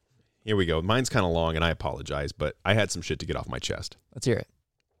 here we go. Mine's kind of long, and I apologize, but I had some shit to get off my chest. Let's hear it.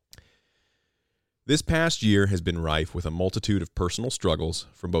 This past year has been rife with a multitude of personal struggles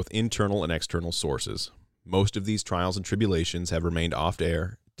from both internal and external sources. Most of these trials and tribulations have remained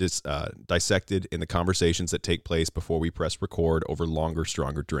off-air, dissected in the conversations that take place before we press record over longer,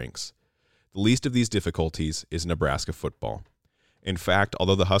 stronger drinks. The least of these difficulties is Nebraska football. In fact,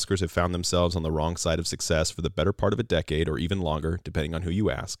 although the Huskers have found themselves on the wrong side of success for the better part of a decade or even longer, depending on who you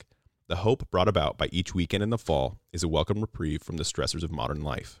ask, the hope brought about by each weekend in the fall is a welcome reprieve from the stressors of modern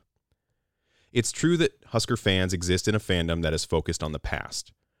life. It's true that Husker fans exist in a fandom that is focused on the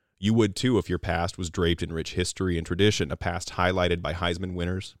past. You would too if your past was draped in rich history and tradition, a past highlighted by Heisman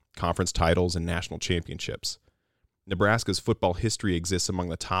winners, conference titles, and national championships. Nebraska's football history exists among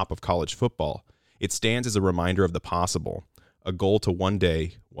the top of college football. It stands as a reminder of the possible, a goal to one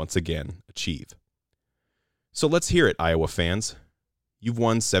day, once again, achieve. So let's hear it, Iowa fans. You've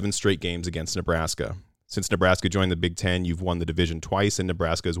won 7 straight games against Nebraska. Since Nebraska joined the Big Ten, you've won the division twice, and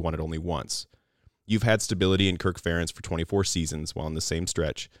Nebraska has won it only once. You've had stability in Kirk Ferentz for 24 seasons, while in the same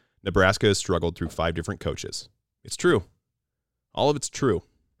stretch, Nebraska has struggled through 5 different coaches. It's true. All of it's true.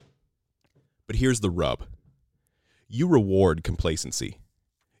 But here's the rub. You reward complacency.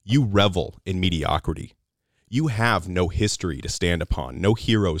 You revel in mediocrity. You have no history to stand upon, no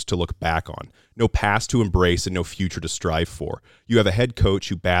heroes to look back on, no past to embrace, and no future to strive for. You have a head coach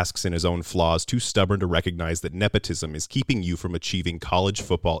who basks in his own flaws, too stubborn to recognize that nepotism is keeping you from achieving college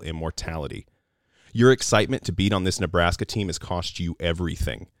football immortality. Your excitement to beat on this Nebraska team has cost you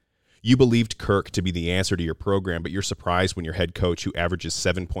everything. You believed Kirk to be the answer to your program, but you're surprised when your head coach, who averages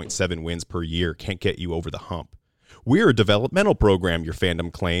 7.7 wins per year, can't get you over the hump. We're a developmental program, your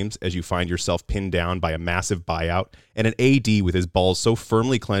fandom claims, as you find yourself pinned down by a massive buyout and an AD with his balls so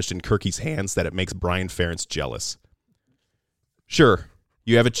firmly clenched in Kirky's hands that it makes Brian Ferentz jealous. Sure,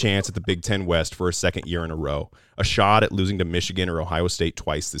 you have a chance at the Big Ten West for a second year in a row, a shot at losing to Michigan or Ohio State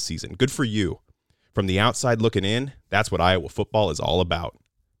twice this season. Good for you. From the outside looking in, that's what Iowa football is all about.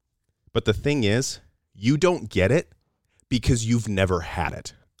 But the thing is, you don't get it because you've never had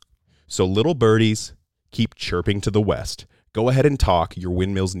it. So little birdies, keep chirping to the west. Go ahead and talk. Your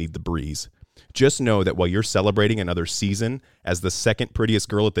windmills need the breeze. Just know that while you're celebrating another season as the second prettiest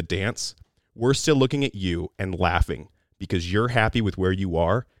girl at the dance, we're still looking at you and laughing because you're happy with where you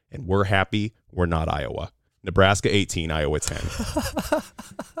are, and we're happy we're not Iowa. Nebraska 18, Iowa 10.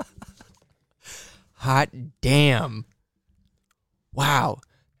 Hot damn. Wow.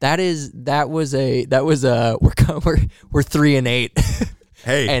 That was a we're 3-8.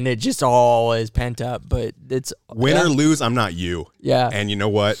 Hey, and it just all is pent up, but it's win or lose, I'm not you. Yeah. And you know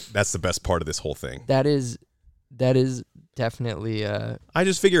what? That's the best part of this whole thing. That is definitely I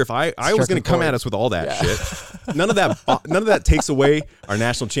just figure if I was going to come at us with all that shit, none of that takes away our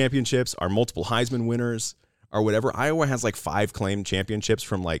national championships, our multiple Heisman winners, or whatever. Iowa has like 5 claimed championships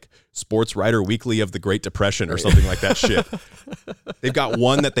from like Sports Writer Weekly of the Great Depression or something like that shit. They've got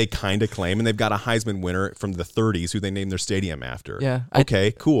one that they kind of claim, and they've got a Heisman winner from the 30s who they named their stadium after. Yeah.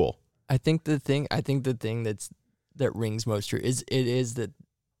 Okay, cool. I think the thing that rings most true is that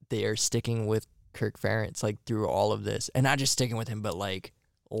they are sticking with Kirk Ferentz like through all of this, and not just sticking with him, but like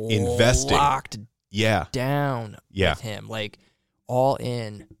investing, locked with down with him, like all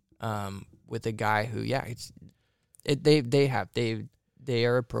in with a guy who they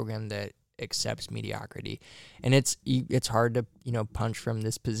are a program that accepts mediocrity, and it's hard to punch from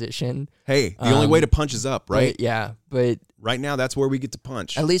this position. Hey, the only way to punch is up, right? But right now that's where we get to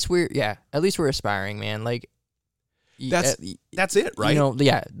punch. At least we're aspiring, man. Like that's it, right?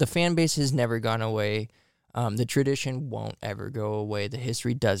 The fan base has never gone away. The tradition won't ever go away. The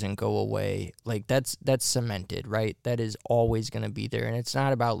history doesn't go away. Like that's cemented, right? That is always going to be there, and it's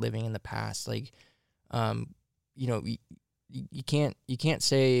not about living in the past. Like, you can't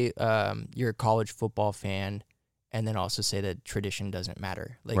say you're a college football fan and then also say that tradition doesn't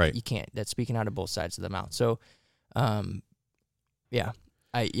matter. Like right. You can't. That's speaking out of both sides of the mouth. So, I'm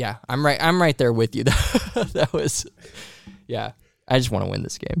right there with you. That was, yeah. I just want to win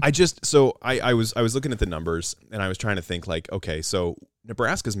this game. I was looking at the numbers and I was trying to think like, okay, so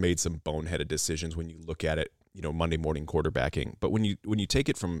Nebraska's made some boneheaded decisions when you look at it, Monday morning quarterbacking. But when you take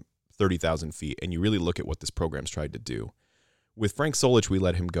it from 30,000 feet and you really look at what this program's tried to do, with Frank Solich, we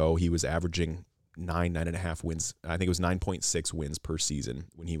let him go. He was averaging 9.5 wins. I think it was 9.6 wins per season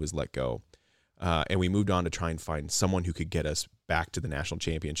when he was let go. And we moved on to try and find someone who could get us back to the national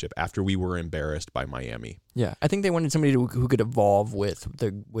championship after we were embarrassed by Miami. Yeah, I think they wanted somebody who could evolve with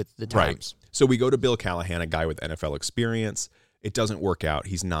the times. Right. So we go to Bill Callahan, a guy with NFL experience. It doesn't work out.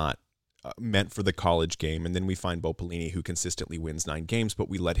 He's not meant for the college game. And then we find Bo Pelini, who consistently wins 9 games, but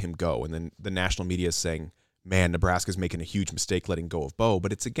we let him go. And then the national media is saying, man, Nebraska's making a huge mistake letting go of Bo.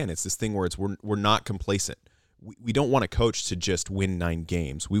 But it's this thing where we're not complacent. We don't want a coach to just win 9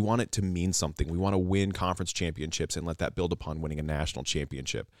 games. We want it to mean something. We want to win conference championships and let that build upon winning a national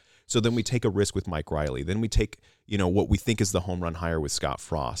championship. So then we take a risk with Mike Riley. Then we take, what we think is the home run hire with Scott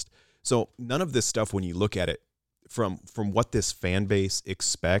Frost. So none of this stuff, when you look at it from what this fan base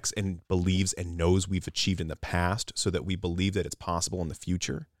expects and believes and knows we've achieved in the past so that we believe that it's possible in the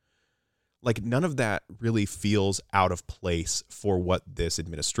future, like none of that really feels out of place for what this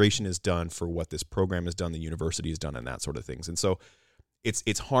administration has done, for what this program has done, the university has done, and that sort of things. And so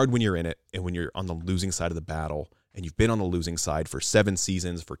it's hard when you're in it and when you're on the losing side of the battle, and you've been on the losing side for 7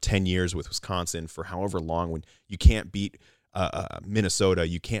 seasons, for 10 years with Wisconsin, for however long, when you can't beat Minnesota,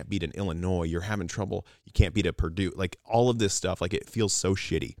 you can't beat an Illinois, you're having trouble, you can't beat a Purdue, like all of this stuff, like it feels so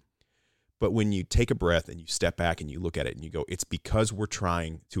shitty. But when you take a breath and you step back and you look at it and you go, it's because we're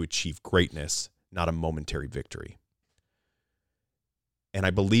trying to achieve greatness, not a momentary victory. And I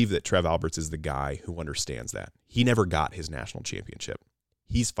believe that Trev Alberts is the guy who understands that. He never got his national championship.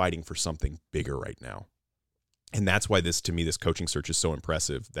 He's fighting for something bigger right now. And that's why this coaching search is so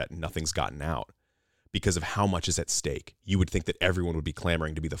impressive that nothing's gotten out. because of how much is at stake. You would think that everyone would be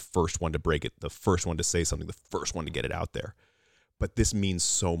clamoring to be the first one to break it, the first one to say something, the first one to get it out there. But this means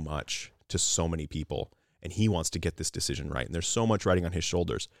so much to so many people, and he wants to get this decision right. And there's so much riding on his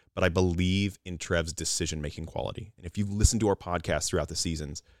shoulders, but I believe in Trev's decision-making quality. And if you've listened to our podcast throughout the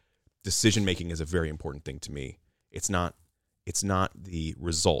seasons, decision-making is a very important thing to me. It's not the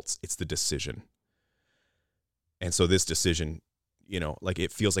results, it's the decision. And so this decision, you know, like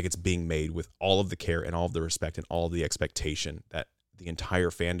it feels like it's being made with all of the care and all of the respect and all of the expectation that the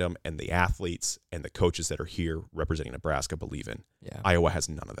entire fandom and the athletes and the coaches that are here representing Nebraska believe in. Yeah. Iowa has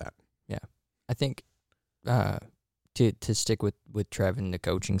none of that. Yeah. I think to stick with Trev and the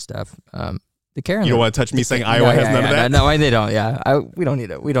coaching stuff, the care. You don't want to touch me saying Iowa has none of that? No, they don't. Yeah. We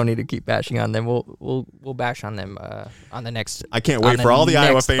don't need to keep bashing on them. We'll bash on them on the next. I can't wait for all the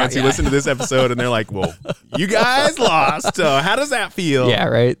Iowa fans who listen to this episode and they're like, "Well, you guys lost. How does that feel?" Yeah,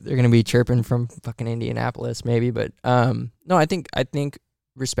 right. They're gonna be chirping from fucking Indianapolis, maybe. But no, I think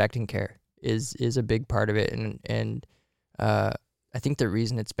respect and care is a big part of it, and I think the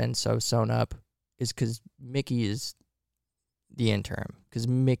reason it's been so sewn up is because Mickey is the interim, because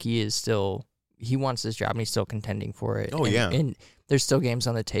Mickey is still. He wants this job and he's still contending for it. Oh, yeah. And there's still games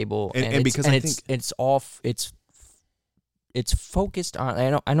on the table. And because I think it's focused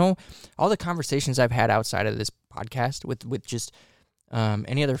on, I know all the conversations I've had outside of this podcast with just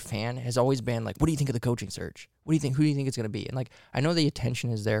any other fan has always been like, what do you think of the coaching search? What do you think? Who do you think it's going to be? And like, I know the attention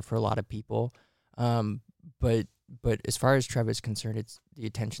is there for a lot of people. But as far as Trev is concerned, it's the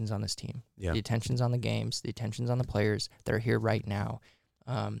attention's on this team. Yeah. The attention's on the games. The attention's on the players that are here right now.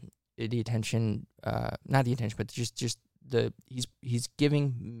 The attention, not the attention, but just he's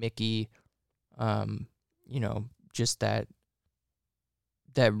giving Mickey, just that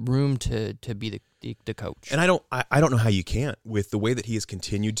room to be the coach. And I don't know how you can't with the way that he has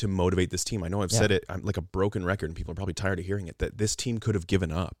continued to motivate this team. I know I've said it, I'm like a broken record, and people are probably tired of hearing it, that this team could have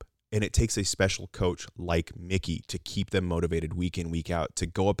given up. And it takes a special coach like Mickey to keep them motivated week in, week out, to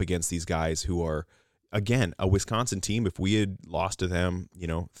go up against these guys who are, again, a Wisconsin team. If we had lost to them,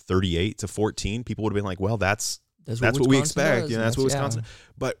 38-14, people would have been like, well, that's what we expect. That's what Wisconsin.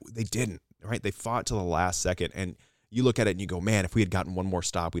 But they didn't, right? They fought to the last second. And you look at it and you go, man, if we had gotten one more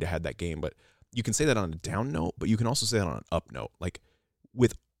stop, we'd have had that game. But you can say that on a down note, but you can also say that on an up note. Like,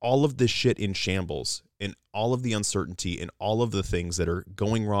 with all of this shit in shambles and all of the uncertainty and all of the things that are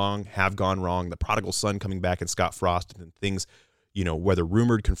going wrong, have gone wrong, the prodigal son coming back and Scott Frost and things, whether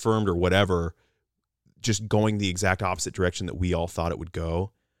rumored, confirmed, or whatever, just going the exact opposite direction that we all thought it would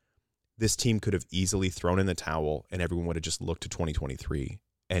go, this team could have easily thrown in the towel and everyone would have just looked to 2023.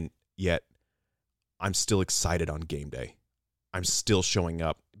 And yet I'm still excited on game day. I'm still showing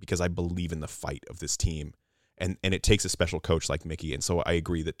up because I believe in the fight of this team. And it takes a special coach like Mickey. And so I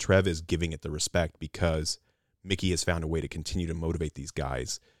agree that Trev is giving it the respect because Mickey has found a way to continue to motivate these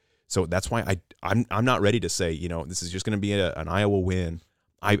guys. So that's why I'm not ready to say, this is just going to be an Iowa win.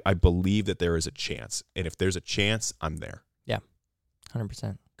 I believe that there is a chance. And if there's a chance, I'm there. Yeah,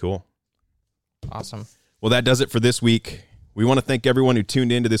 100%. Cool. Awesome. Well, that does it for this week. We want to thank everyone who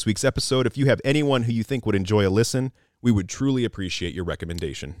tuned into this week's episode. If you have anyone who you think would enjoy a listen, we would truly appreciate your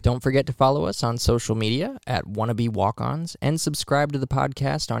recommendation. Don't forget to follow us on social media at Wannabe Walk-Ons and subscribe to the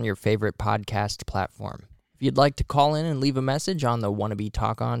podcast on your favorite podcast platform. If you'd like to call in and leave a message on the Wannabe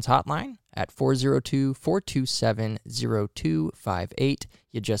Talk-Ons hotline at 402-427-0258,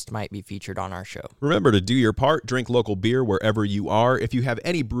 you just might be featured on our show. Remember to do your part. Drink local beer wherever you are. If you have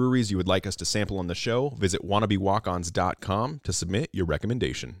any breweries you would like us to sample on the show, visit wannabewalkons.com to submit your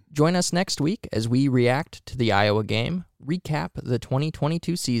recommendation. Join us next week as we react to the Iowa game, recap the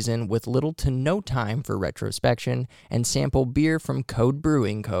 2022 season with little to no time for retrospection, and sample beer from Code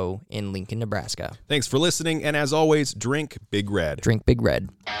Brewing Co. in Lincoln, Nebraska. Thanks for listening, and as always, drink Big Red. Drink Big Red.